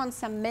you chew on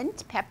some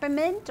mint,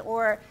 peppermint,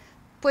 or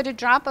put a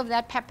drop of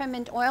that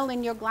peppermint oil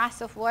in your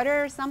glass of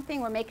water or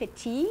something, or make a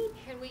tea?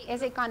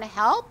 Is it going to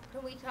help?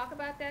 Can we talk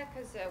about that?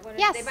 Because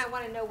Yes. they might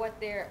want to know what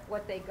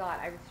they got.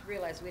 I just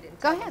realized we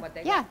didn't Go tell them ahead. what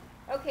they Yeah.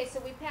 got. Okay, so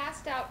we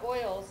passed out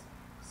oils.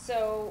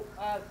 So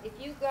if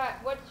you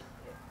got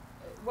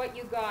what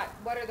you got,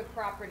 what are the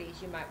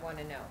properties you might want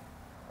to know?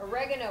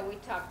 Oregano, we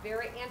talked,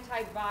 very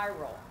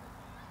antiviral,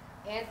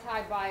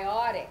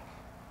 antibiotic.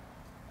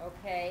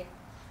 Okay,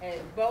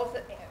 both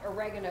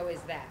oregano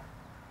is that,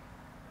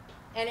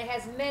 and it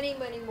has many,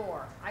 many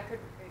more. I could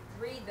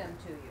read them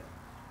to you,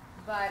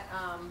 but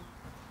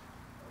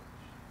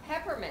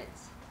peppermint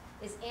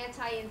is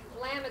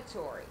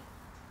anti-inflammatory.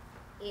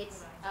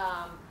 It's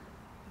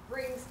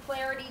brings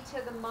clarity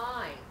to the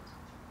mind.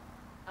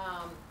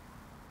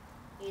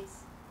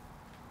 It's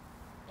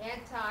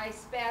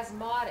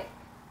anti-spasmodic.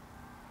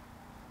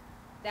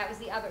 That was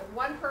the other.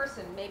 One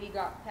person maybe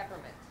got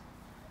peppermint.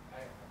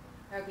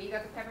 Okay, you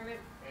got the peppermint?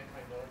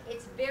 Anti-nausea.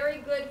 It's very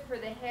good for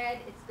the head.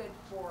 It's good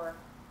for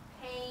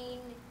pain.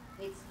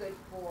 It's good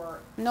for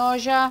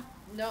Nausea.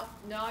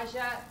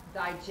 nausea,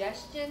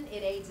 digestion.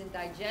 It aids in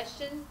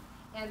digestion.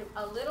 And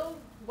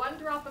one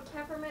drop of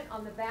peppermint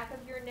on the back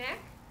of your neck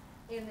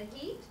in the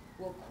heat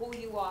will cool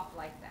you off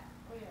like that.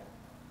 Oh,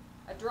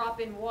 yeah. A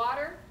drop in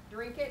water,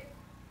 drink it,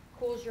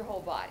 cools your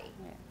whole body.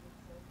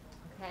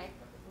 Okay?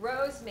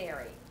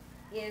 Rosemary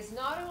is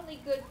not only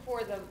good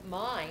for the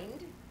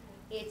mind,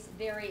 it's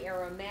very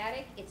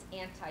aromatic, it's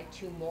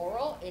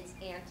anti-tumoral, it's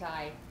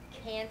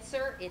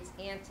anti-cancer, it's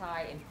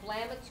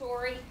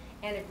anti-inflammatory,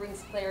 and it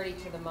brings clarity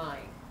to the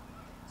mind.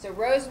 So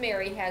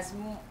rosemary has,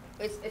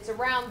 it's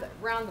around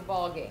the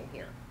ball game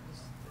here,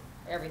 just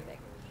everything.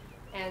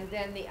 And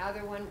then the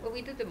other one, well,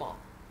 we did them all.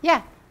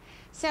 Yeah.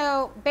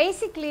 So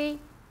basically,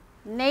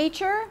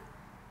 nature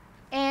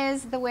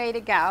is the way to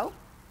go.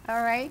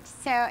 All right.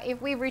 So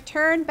if we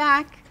return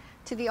back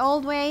to the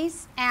old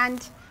ways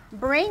and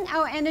bring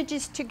our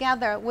energies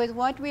together with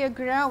what we are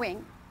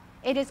growing,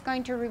 it is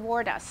going to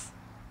reward us.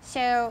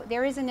 So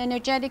there is an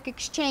energetic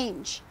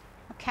exchange,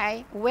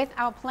 okay, with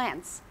our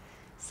plants.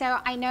 So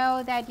I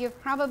know that you've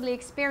probably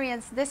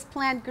experienced this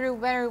plant grew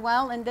very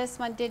well and this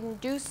one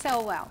didn't do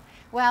so well.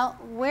 Well,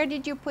 where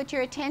did you put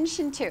your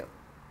attention to?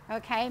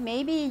 Okay,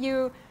 maybe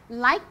you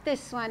liked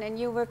this one and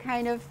you were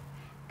kind of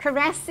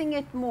caressing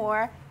it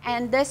more,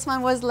 and this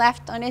one was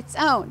left on its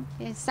own.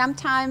 And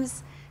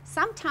sometimes,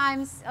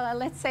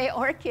 let's say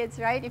orchids,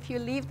 right? If you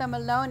leave them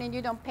alone and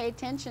you don't pay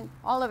attention,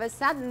 all of a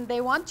sudden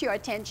they want your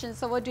attention.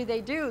 So what do?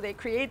 They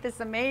create this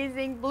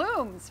amazing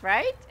blooms,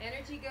 right?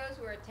 Energy goes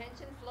where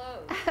attention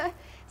flows.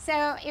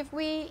 So if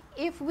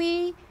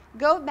we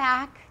go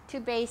back to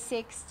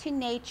basics, to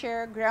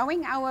nature,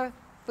 growing our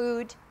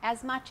food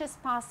as much as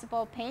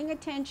possible, paying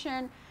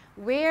attention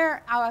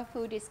where our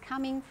food is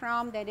coming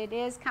from, that it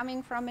is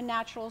coming from a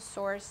natural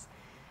source,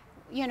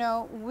 you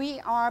know, we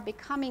are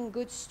becoming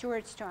good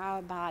stewards to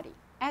our body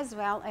as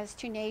well as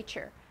to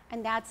nature.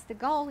 And that's the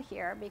goal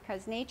here,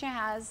 because nature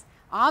has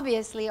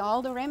obviously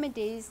all the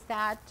remedies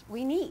that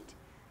we need.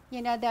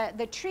 You know,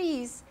 the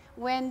trees,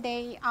 when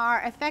they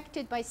are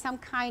affected by some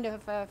kind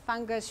of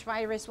fungus,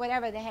 virus,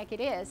 whatever the heck it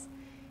is,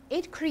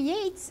 it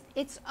creates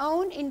its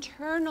own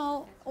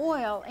internal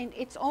oil and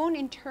its own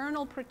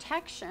internal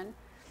protection,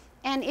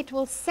 and it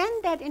will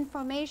send that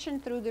information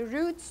through the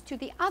roots to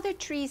the other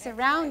trees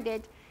around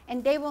it,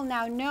 and they will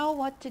now know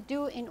what to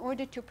do in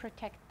order to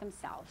protect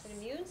themselves. An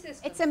immune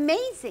system. It's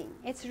amazing.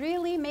 It's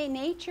really,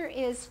 nature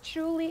is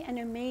truly an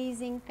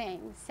amazing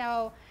thing.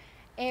 So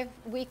if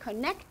we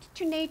connect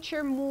to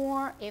nature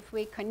more, if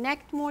we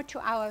connect more to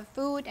our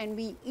food, and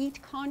we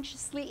eat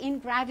consciously in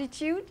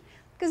gratitude,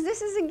 because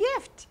this is a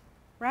gift,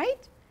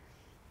 right?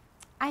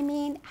 I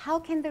mean, how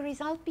can the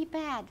result be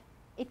bad?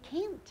 It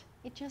can't.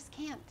 It just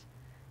can't.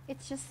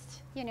 It's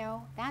just, you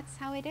know, that's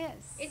how it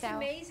is. It's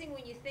amazing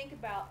when you think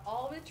about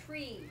all the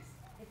trees.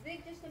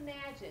 Just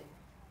imagine,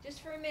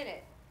 just for a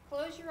minute,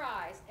 close your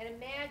eyes and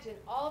imagine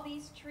all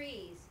these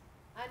trees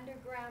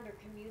underground are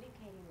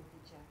communicating with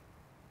each other.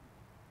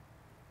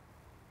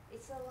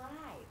 It's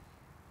alive.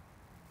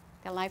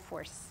 The life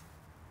force.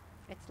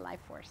 It's life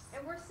force.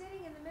 And we're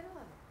sitting in the middle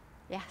of it.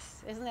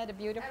 Yes, isn't that a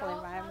beautiful At all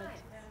environment?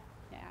 times.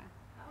 Yeah.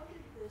 How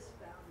did this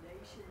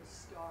foundation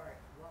start?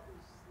 What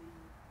was the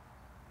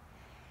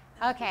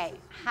Okay,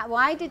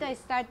 why did I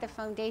start the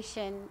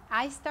foundation?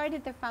 I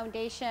started the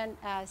foundation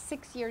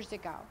 6 years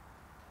ago.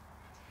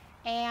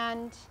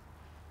 And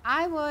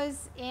I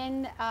was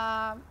on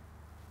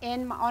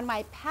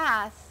my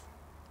path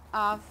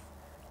of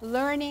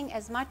learning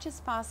as much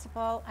as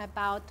possible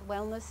about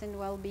wellness and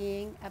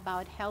well-being,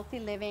 about healthy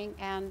living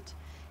and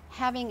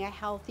having a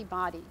healthy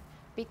body.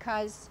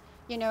 Because,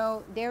 you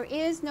know, there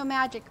is no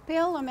magic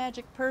pill or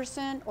magic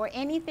person or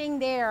anything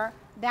there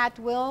that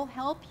will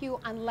help you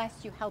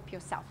unless you help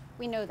yourself.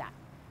 We know that.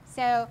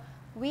 So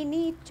we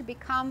need to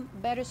become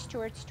better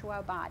stewards to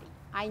our body.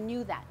 I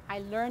knew that. I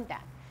learned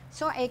that.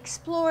 So I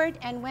explored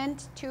and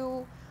went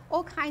to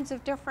all kinds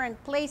of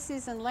different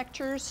places and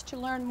lectures to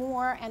learn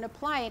more and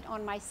apply it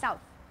on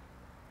myself.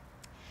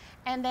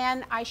 And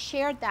then I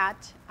shared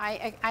that.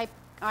 I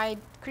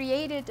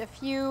created a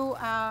few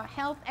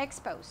health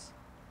expos,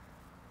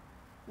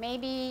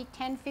 maybe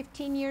 10,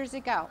 15 years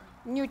ago,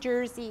 New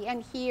Jersey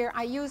and here.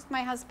 I used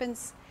my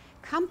husband's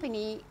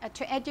company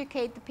to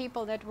educate the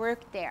people that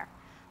worked there,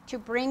 to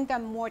bring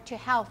them more to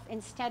health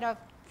instead of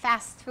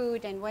fast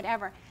food and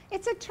whatever.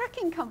 It's a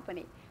trucking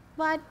company,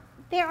 but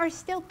there are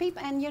still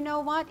people, and you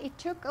know what? It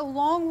took a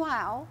long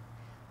while,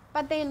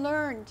 but they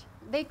learned.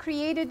 They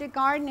created a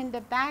garden in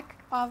the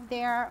back of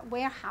their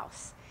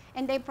warehouse,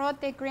 and they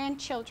brought their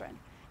grandchildren,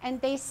 and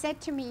they said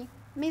to me,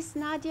 Miss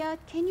Nadia,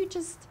 can you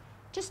just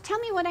tell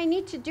me what I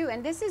need to do?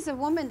 And this is a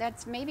woman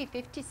that's maybe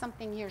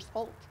 50-something years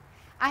old.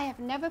 I have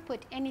never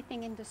put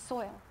anything in the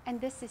soil,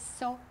 and this is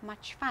so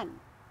much fun,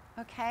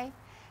 okay?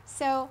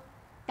 So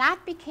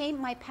that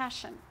became my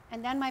passion,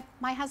 and then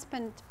my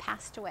husband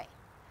passed away.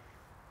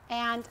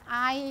 And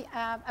I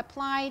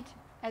applied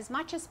as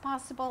much as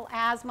possible,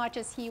 as much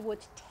as he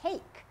would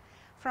take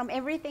from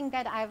everything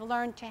that I've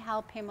learned to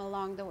help him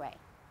along the way.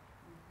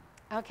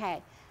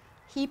 Okay,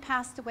 he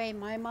passed away,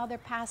 my mother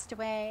passed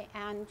away,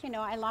 and you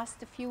know, I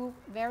lost a few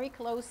very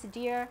close,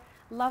 dear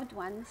loved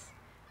ones.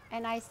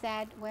 And I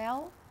said,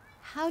 well,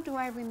 how do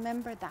I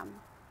remember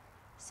them?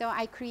 So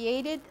I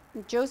created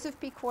Joseph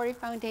P. Cory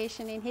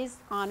Foundation in his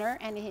honor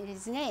and in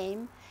his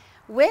name,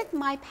 with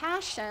my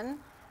passion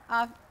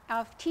of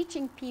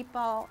teaching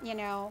people, you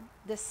know,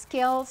 the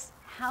skills,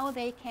 how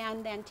they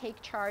can then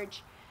take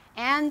charge,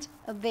 and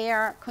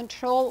their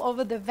control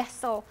over the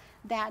vessel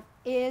that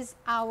is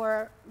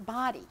our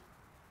body.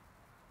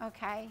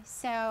 Okay,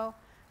 so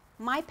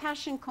my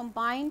passion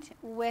combined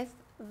with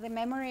the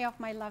memory of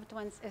my loved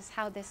ones is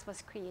how this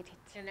was created.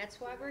 And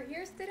that's why we're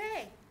here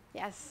today.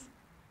 Yes.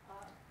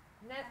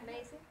 Isn't that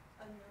amazing?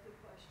 Another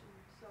question.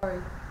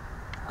 Sorry.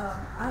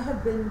 I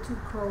have been to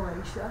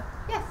Croatia.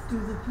 Yes. Do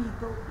the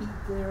people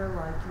eat there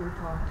like you're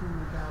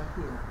talking about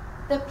here?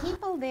 The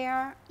people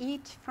there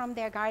eat from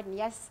their garden.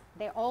 Yes,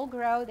 they all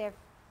grow their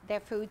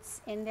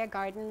foods in their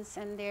gardens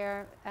and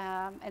their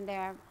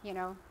you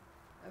know,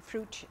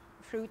 fruits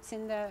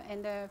in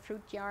the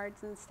fruit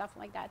yards and stuff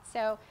like that.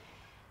 So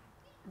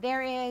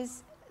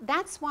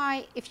that's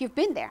why, if you've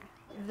been there,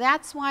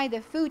 that's why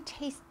the food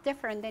tastes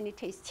different than it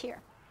tastes here,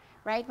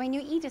 right? When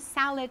you eat a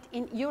salad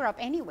in Europe,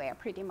 anywhere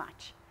pretty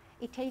much,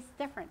 it tastes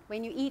different.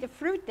 When you eat a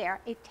fruit there,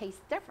 it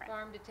tastes different.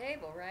 Farm to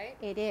table, right?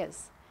 It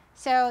is.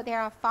 So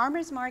there are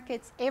farmers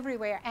markets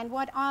everywhere. And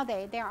what are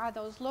they? There are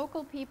those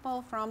local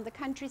people from the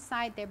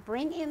countryside. They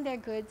bring in their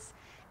goods,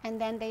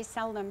 and then they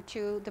sell them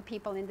to the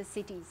people in the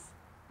cities,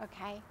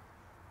 okay?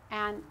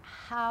 And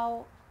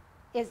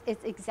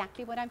it's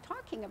exactly what I'm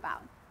talking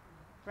about,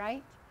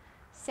 right?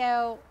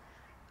 So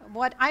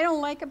what I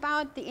don't like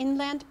about the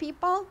inland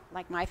people,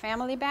 like my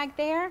family back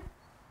there,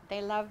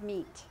 they love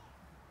meat.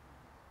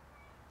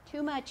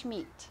 Too much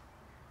meat.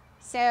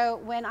 So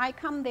when I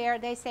come there,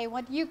 they say,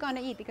 what are you going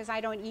to eat? Because I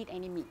don't eat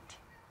any meat.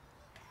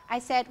 I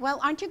said, well,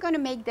 aren't you going to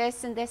make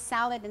this and this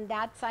salad and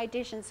that side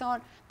dish and so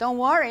on? Don't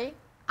worry,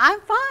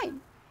 I'm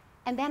fine.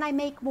 And then I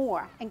make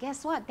more. And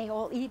guess what? They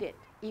all eat it,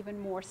 even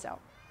more so.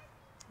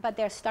 But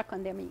they're stuck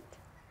on their meat.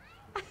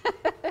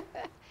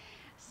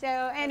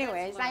 So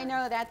anyways, I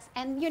know that's,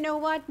 and you know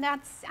what,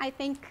 that's, I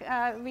think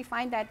we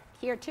find that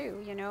here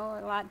too, you know,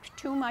 a lot,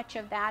 too much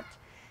of that.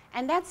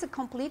 And that's a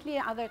completely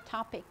other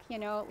topic, you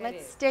know.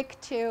 Let's stick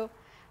to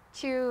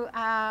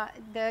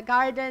the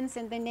gardens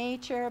and the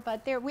nature,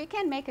 but there, we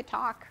can make a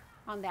talk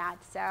on that,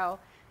 so,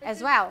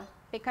 as well.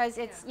 Because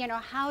it's, you know,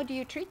 how do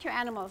you treat your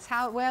animals?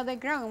 Where are they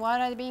growing? What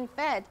are they being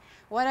fed?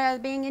 What are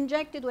they being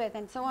injected with?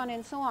 And so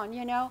on,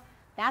 you know.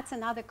 That's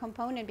another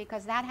component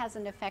because that has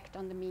an effect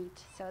on the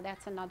meat. So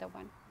that's another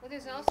one. Well,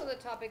 there's also the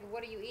topic of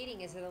what are you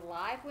eating? Is it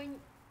alive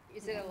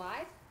is it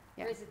alive?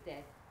 Yeah. Or is it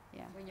dead?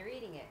 Yeah. When you're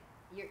eating it.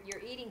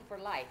 You're eating for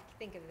life.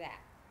 Think of that.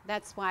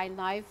 That's why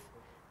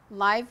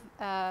live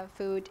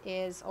food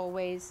is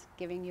always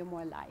giving you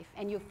more life.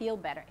 And you feel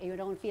better. You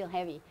don't feel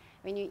heavy.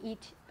 When you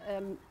eat,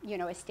 you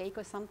know, a steak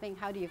or something,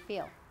 how do you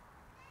feel?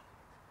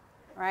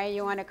 Right?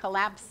 You want to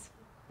collapse.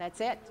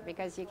 That's it,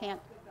 because you can't.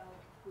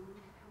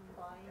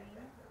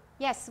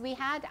 Yes, we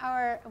had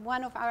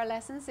one of our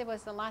lessons. It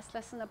was the last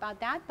lesson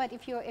about that. But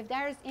if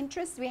there is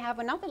interest, we have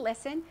another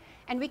lesson,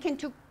 and we can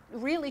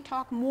really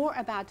talk more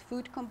about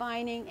food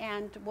combining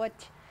and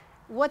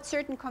what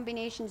certain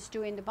combinations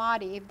do in the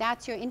body. If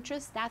that's your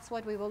interest, that's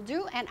what we will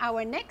do. And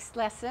our next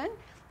lesson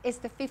is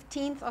the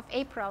 15th of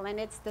April, and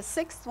it's the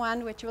 6th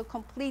one, which will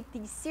complete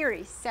the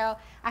series. So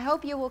I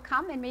hope you will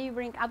come and maybe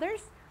bring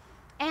others.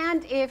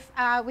 And if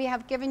we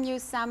have given you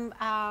some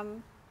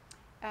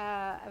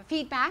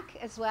feedback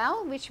as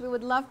well, which we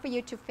would love for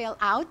you to fill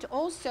out.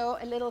 Also,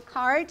 a little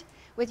card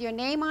with your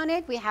name on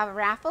it. We have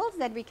raffles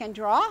that we can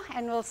draw,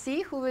 and we'll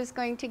see who is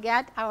going to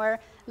get our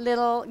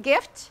little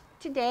gift.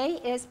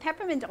 Today is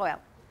peppermint oil.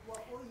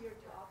 What will your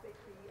topic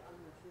be on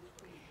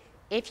the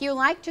 15th? If you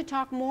like to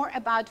talk more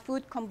about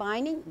food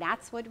combining,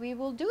 that's what we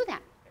will do then.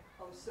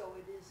 Oh, so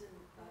it isn't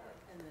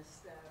an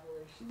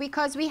established...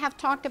 Because we have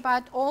talked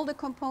about all the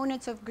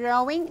components of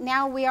growing.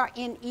 Now we are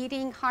in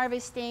eating,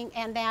 harvesting,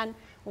 and then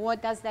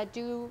what does that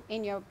do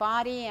in your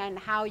body and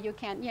how you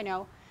can, you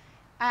know.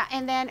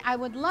 And then I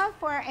would love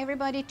for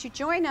everybody to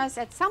join us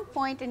at some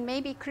point and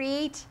maybe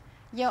create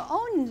your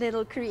own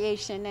little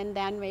creation, and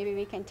then maybe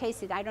we can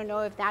taste it. I don't know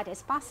if that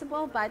is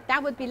possible, but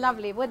that would be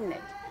lovely, wouldn't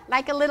it?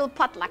 Like a little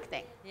potluck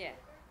thing. Yeah.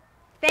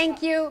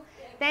 Thank you.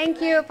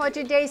 Thank you for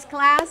today's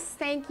class.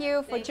 Thank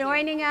you for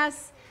joining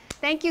us.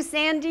 Thank you,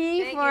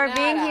 Sandy, for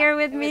being here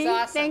with me. It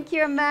was awesome. Thank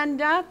you,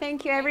 Amanda.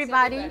 Thank you,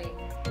 everybody.